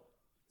 Well,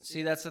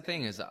 see, that's the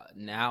thing is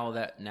now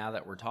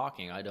that we're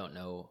talking, I don't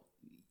know.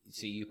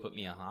 See, you put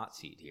me on a hot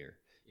seat here.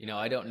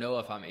 I don't know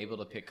if I'm able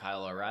to pick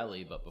Kyle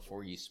O'Reilly, but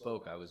before you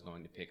spoke, I was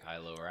going to pick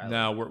Kyle O'Reilly.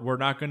 No, we're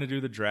not going to do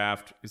the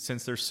draft.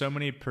 Since there's so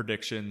many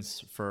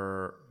predictions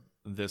for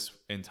this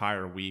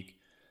entire week,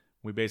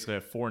 we basically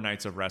have 4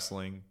 nights of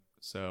wrestling.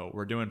 So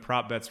we're doing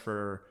prop bets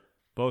for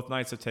both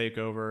nights of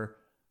TakeOver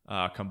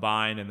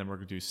combined, and then we're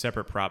going to do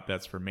separate prop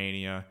bets for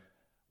Mania.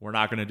 We're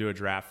not going to do a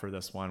draft for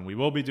this one. We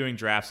will be doing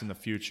drafts in the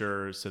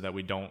future so that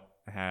we don't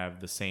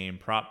have the same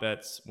prop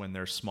bets when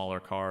there's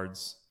smaller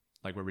cards.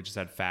 like where we just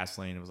had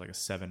Fastlane. It was like a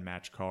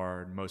 7-match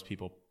card. Most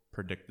people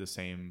predict the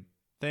same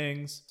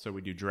things. So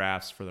we do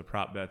drafts for the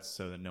prop bets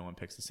so that no one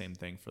picks the same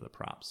thing for the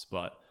props.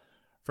 But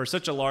for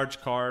such a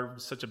large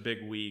card, such a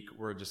big week,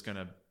 we're just going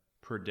to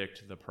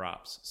predict the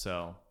props.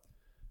 So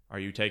are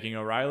you taking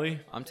O'Reilly?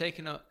 I'm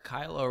taking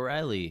Kyle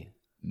O'Reilly,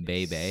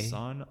 baby.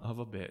 Son of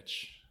a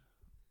bitch.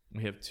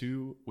 We have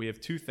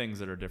two things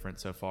that are different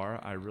so far.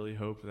 I really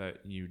hope that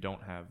you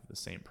don't have the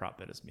same prop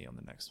bet as me on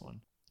the next one.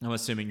 I'm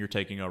assuming you're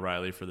taking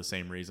O'Reilly for the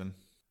same reason.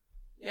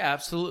 Yeah,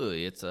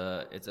 absolutely. It's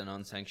an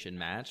unsanctioned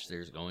match.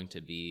 There's going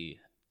to be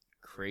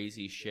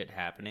crazy shit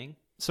happening.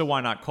 So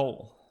why not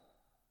Cole?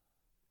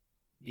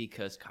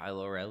 Because Kyle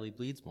O'Reilly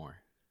bleeds more.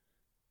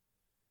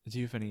 Do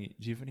you have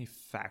any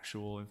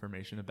factual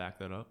information to back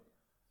that up?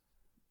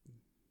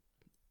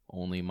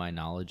 Only my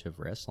knowledge of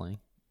wrestling.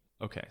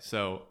 Okay,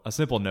 so a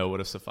simple no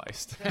would have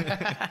sufficed.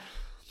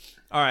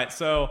 All right,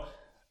 so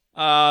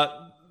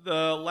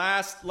the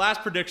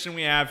last prediction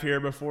we have here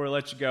before we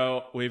let you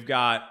go, we've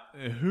got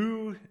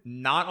who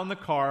not on the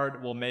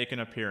card will make an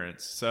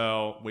appearance.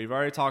 So we've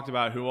already talked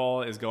about who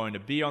all is going to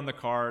be on the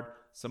card.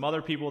 Some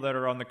other people that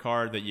are on the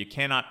card that you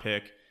cannot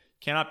pick.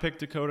 Cannot pick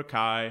Dakota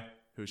Kai,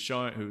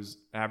 who's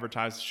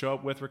advertised to show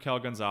up with Raquel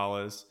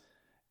Gonzalez,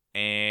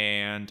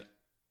 and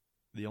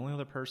the only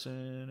other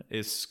person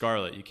is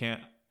Scarlett. You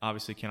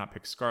cannot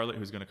pick Scarlett,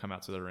 who's going to come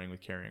out to the ring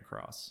with Karrion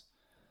Kross.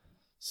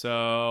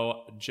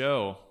 So,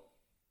 Joe,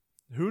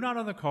 who not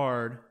on the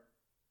card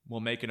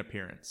will make an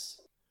appearance?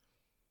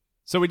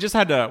 So we just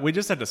had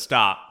to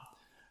stop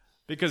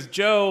because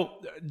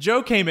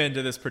Joe came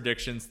into this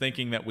predictions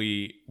thinking that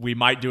we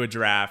might do a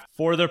draft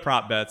for the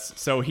prop bets.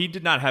 So he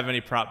did not have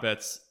any prop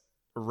bets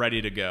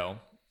ready to go.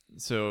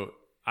 So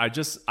I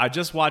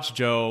just watched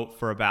Joe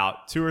for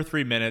about 2 or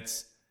 3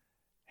 minutes,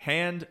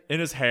 hand in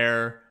his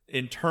hair,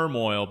 in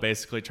turmoil,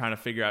 basically trying to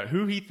figure out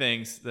who he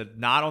thinks that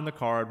not on the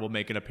card will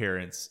make an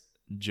appearance.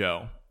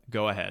 Joe,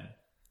 go ahead.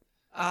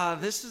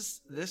 This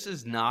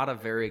is not a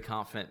very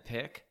confident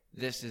pick.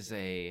 This is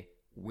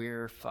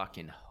we're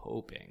fucking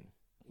hoping.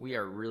 We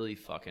are really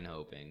fucking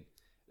hoping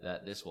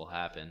that this will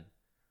happen.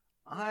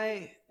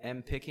 I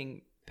am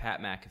picking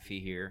Pat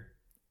McAfee here.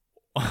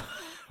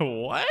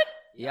 What?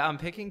 Yeah, I'm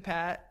picking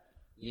Pat.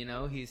 You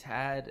know, he's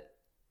had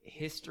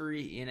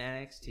history in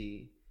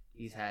NXT.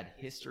 He's had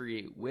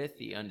history with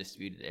the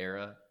Undisputed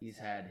Era. He's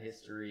had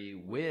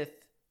history with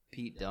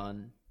Pete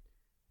Dunne.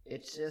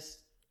 It's just,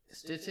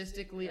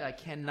 statistically, I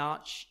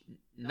cannot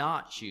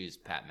not choose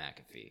Pat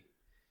McAfee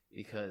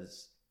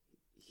because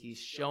he's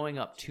showing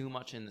up too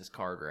much in this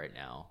card right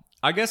now.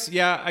 I guess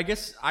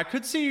I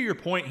could see your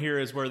point here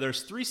is where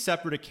there's 3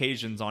 separate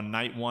occasions on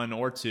night 1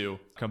 or 2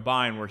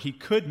 combined where he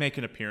could make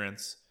an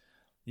appearance.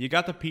 You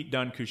got the Pete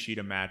Dunne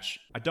Kushida match.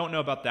 I don't know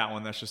about that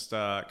one. That's just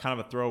kind of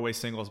a throwaway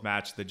singles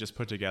match they just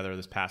put together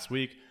this past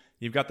week.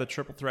 You've got the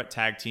triple threat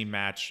tag team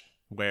match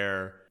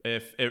where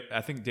if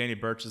I think Danny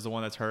Burch is the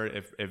one that's hurt.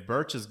 If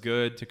Burch is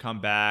good to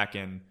come back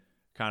and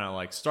kind of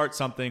like start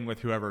something with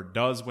whoever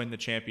does win the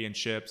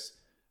championships,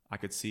 I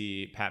could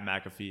see Pat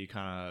McAfee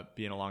kind of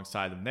being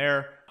alongside them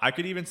there. I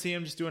could even see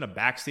him just doing a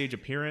backstage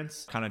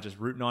appearance, kind of just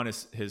rooting on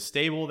his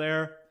stable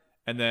there.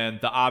 And then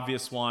the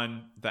obvious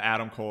one, the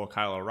Adam Cole,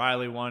 Kyle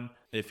O'Reilly one,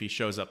 if he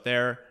shows up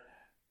there.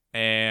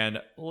 And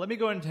let me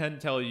go ahead and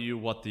tell you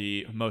what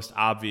the most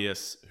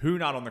obvious who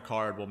not on the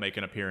card will make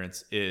an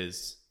appearance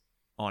is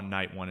on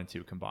night 1 and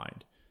 2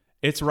 combined.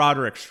 It's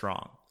Roderick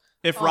Strong.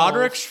 If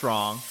Roderick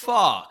Strong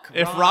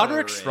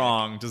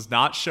does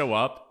not show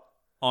up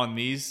on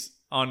these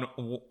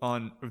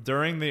on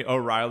during the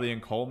O'Reilly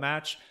and Cole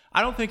match,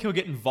 I don't think he'll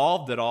get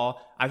involved at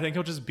all. I think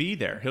he'll just be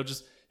there.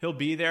 He'll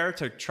be there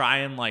to try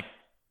and like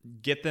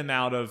get them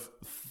out of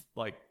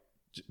like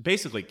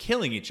basically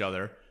killing each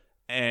other,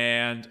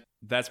 and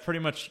that's pretty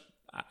much,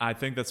 I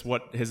think that's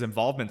what his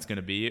involvement's going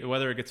to be.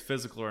 Whether it gets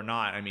physical or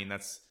not, I mean,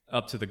 that's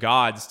up to the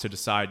gods to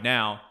decide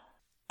now.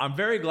 I'm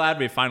very glad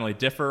we finally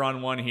differ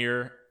on one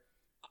here.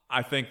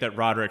 I think that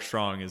Roderick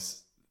Strong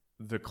is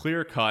the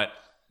clear-cut,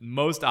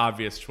 most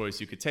obvious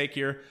choice you could take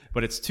here,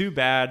 but it's too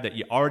bad that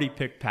you already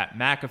picked Pat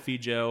McAfee,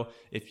 Joe.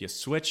 If you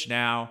switch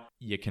now,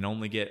 you can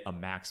only get a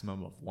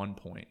maximum of 1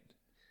 point.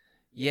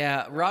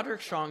 Yeah,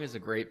 Roderick Strong is a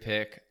great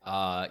pick.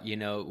 You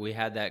know, we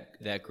had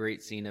that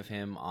great scene of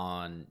him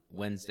on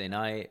Wednesday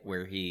night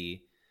where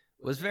he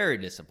was very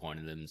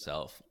disappointed in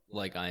himself,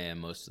 like I am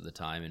most of the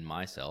time in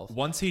myself.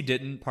 Once he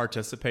didn't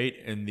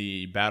participate in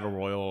the Battle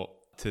Royal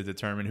to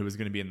determine who was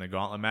going to be in the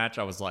gauntlet match,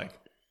 I was like,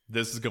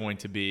 this is going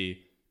to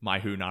be my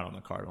who not on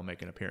the card will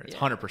make an appearance.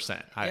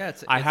 100%.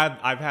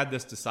 I've had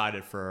this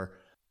decided for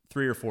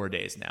 3 or 4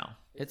 days now.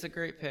 It's a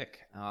great pick.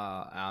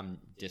 I'm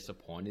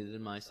disappointed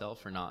in myself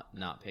for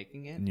not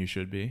picking it. And you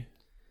should be.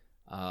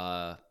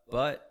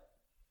 But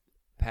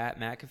Pat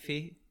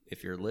McAfee,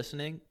 if you're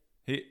listening,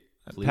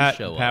 please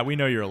show up. Pat, we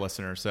know you're a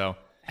listener, so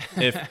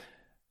if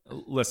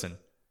listen,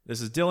 this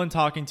is Dylan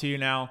talking to you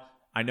now.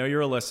 I know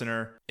you're a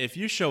listener. If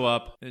you show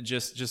up,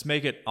 just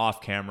make it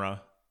off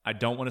camera. I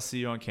don't want to see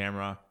you on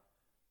camera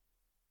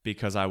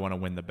because I want to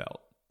win the belt.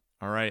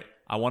 All right?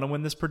 I want to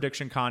win this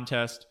prediction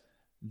contest.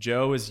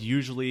 Joe is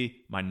usually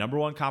my number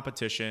one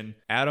competition.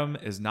 Adam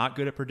is not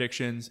good at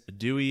predictions.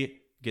 Dewey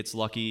gets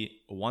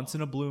lucky once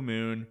in a blue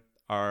moon.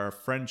 Our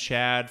friend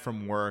Chad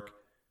from work,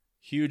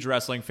 huge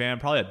wrestling fan,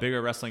 probably a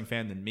bigger wrestling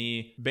fan than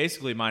me.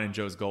 Basically, mine and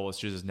Joe's goal is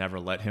to just never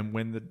let him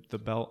win the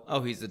belt.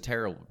 Oh, he's a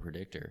terrible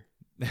predictor.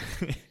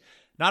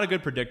 Not a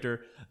good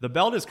predictor. The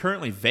belt is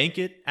currently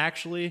vacant,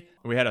 actually.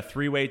 We had a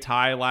 3-way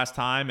tie last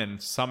time,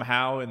 and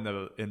somehow in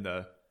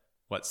the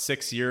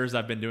 6 years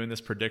I've been doing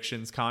this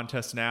predictions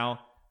contest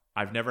now,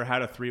 I've never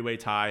had a 3-way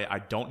tie. I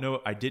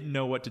didn't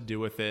know what to do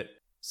with it.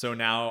 So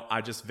now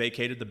I just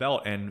vacated the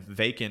belt, and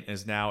vacant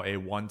is now a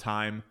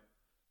one-time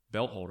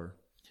belt holder.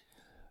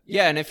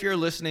 Yeah, and if you're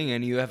listening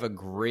and you have a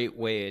great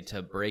way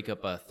to break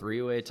up a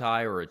 3-way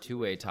tie or a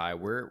 2-way tie,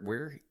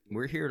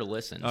 we're here to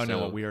listen. Oh, so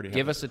no, we already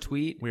give us a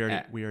tweet. We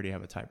already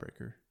have a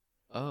tiebreaker.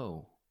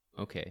 Oh,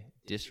 okay.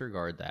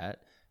 Disregard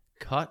that.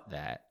 Cut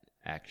that,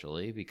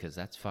 actually, because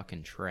that's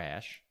fucking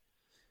trash.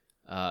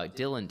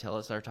 Dylan, tell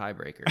us our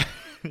tiebreaker.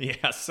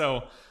 Yeah,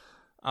 so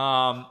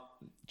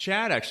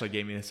Chad actually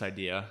gave me this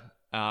idea,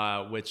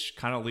 which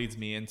kind of leads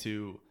me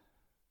into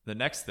the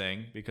next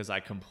thing, because I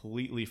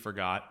completely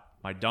forgot.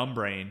 My dumb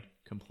brain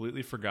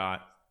completely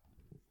forgot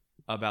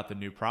about the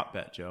new prop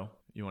bet, Joe.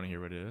 You want to hear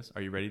what it is?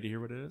 Are you ready to hear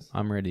what it is?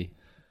 I'm ready.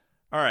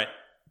 All right.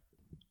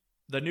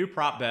 The new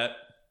prop bet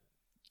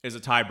is a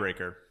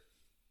tiebreaker.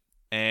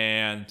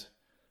 And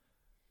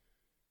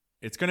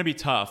it's going to be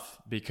tough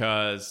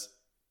because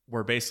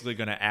we're basically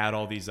going to add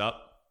all these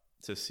up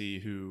to see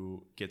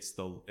who gets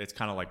it's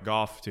kind of like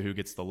golf, to who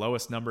gets the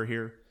lowest number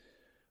here.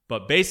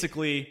 But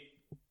basically,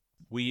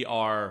 we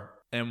are,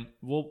 and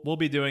we'll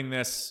be doing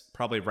this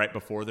probably right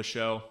before the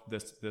show.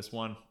 This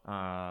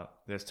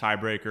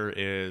tiebreaker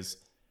is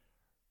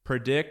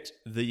predict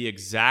the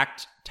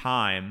exact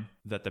time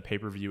that the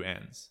pay-per-view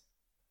ends.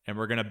 And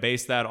we're going to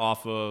base that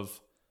off of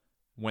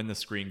when the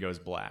screen goes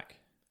black.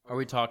 Are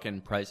we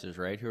talking Price is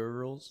Right here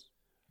rules?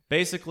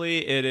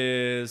 Basically, it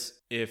is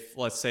if,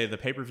 let's say, the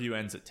pay-per-view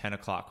ends at 10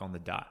 o'clock on the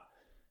dot,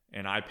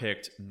 and I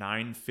picked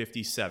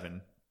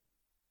 9:57,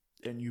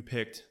 and you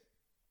picked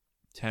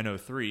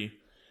 10:03,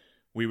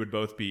 we would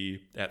both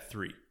be at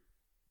 3.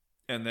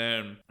 And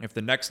then if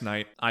the next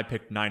night I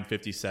picked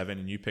 9:57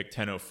 and you picked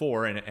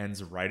 10:04 and it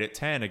ends right at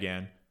 10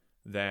 again,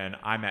 then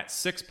I'm at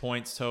 6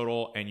 points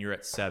total and you're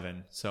at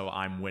 7. So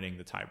I'm winning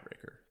the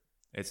tiebreaker.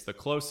 It's the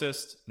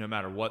closest no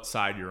matter what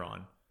side you're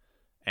on.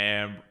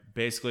 And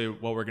basically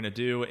what we're going to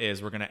do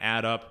is we're going to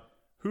add up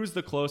who's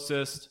the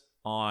closest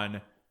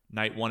on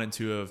night 1 and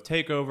 2 of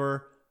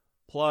TakeOver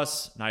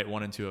plus night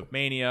 1 and 2 of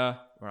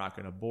Mania. We're not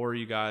going to bore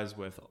you guys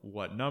with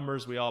what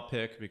numbers we all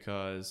pick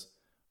because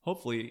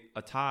hopefully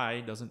a tie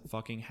doesn't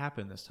fucking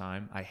happen this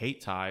time. I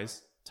hate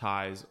ties.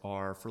 Ties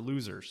are for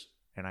losers,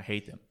 and I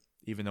hate them,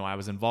 even though I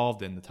was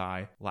involved in the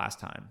tie last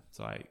time.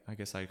 So I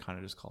guess I kind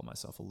of just call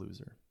myself a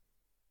loser.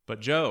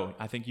 But Joe,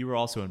 I think you were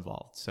also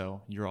involved,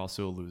 so you're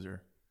also a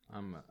loser.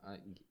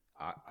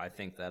 I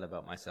think that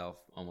about myself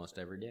almost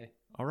every day.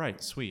 All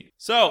right, sweet.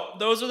 So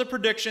those are the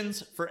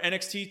predictions for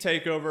NXT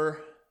TakeOver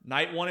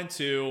night 1 and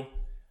 2.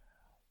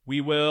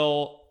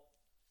 We'll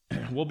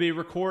be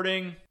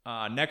recording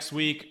next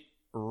week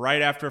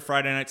right after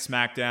Friday Night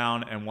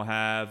SmackDown, and we'll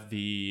have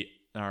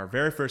our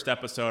very first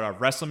episode, our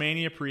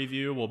WrestleMania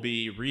preview. We'll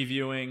be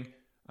reviewing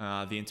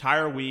the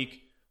entire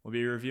week. We'll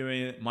be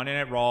reviewing Monday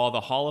Night Raw,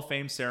 the Hall of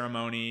Fame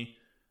ceremony,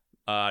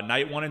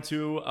 night 1 and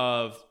 2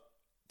 of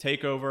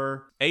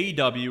TakeOver,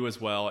 AEW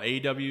as well.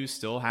 AEW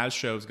still has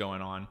shows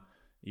going on,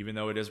 even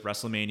though it is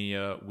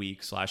WrestleMania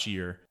week /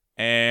 year.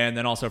 And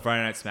then also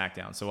Friday Night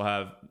SmackDown. So we'll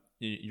have,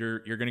 you're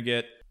going to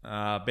get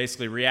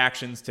basically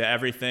reactions to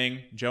everything.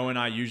 Joe and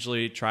I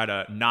usually try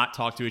to not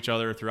talk to each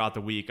other throughout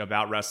the week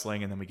about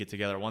wrestling, and then we get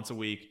together once a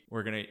week.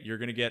 You're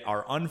going to get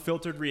our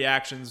unfiltered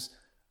reactions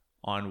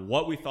on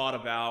what we thought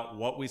about,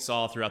 what we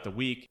saw throughout the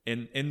week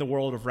in the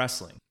world of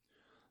wrestling.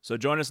 So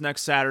join us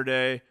next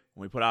Saturday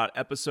when we put out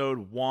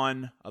episode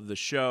 1 of the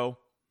show,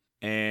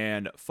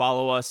 and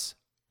follow us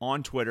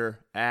on Twitter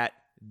at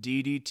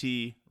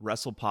DDT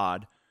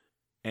WrestlePod,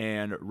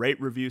 and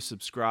rate, review,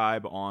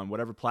 subscribe on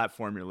whatever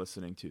platform you're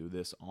listening to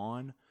this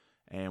on,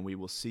 and we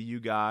will see you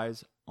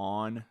guys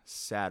on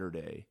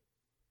Saturday.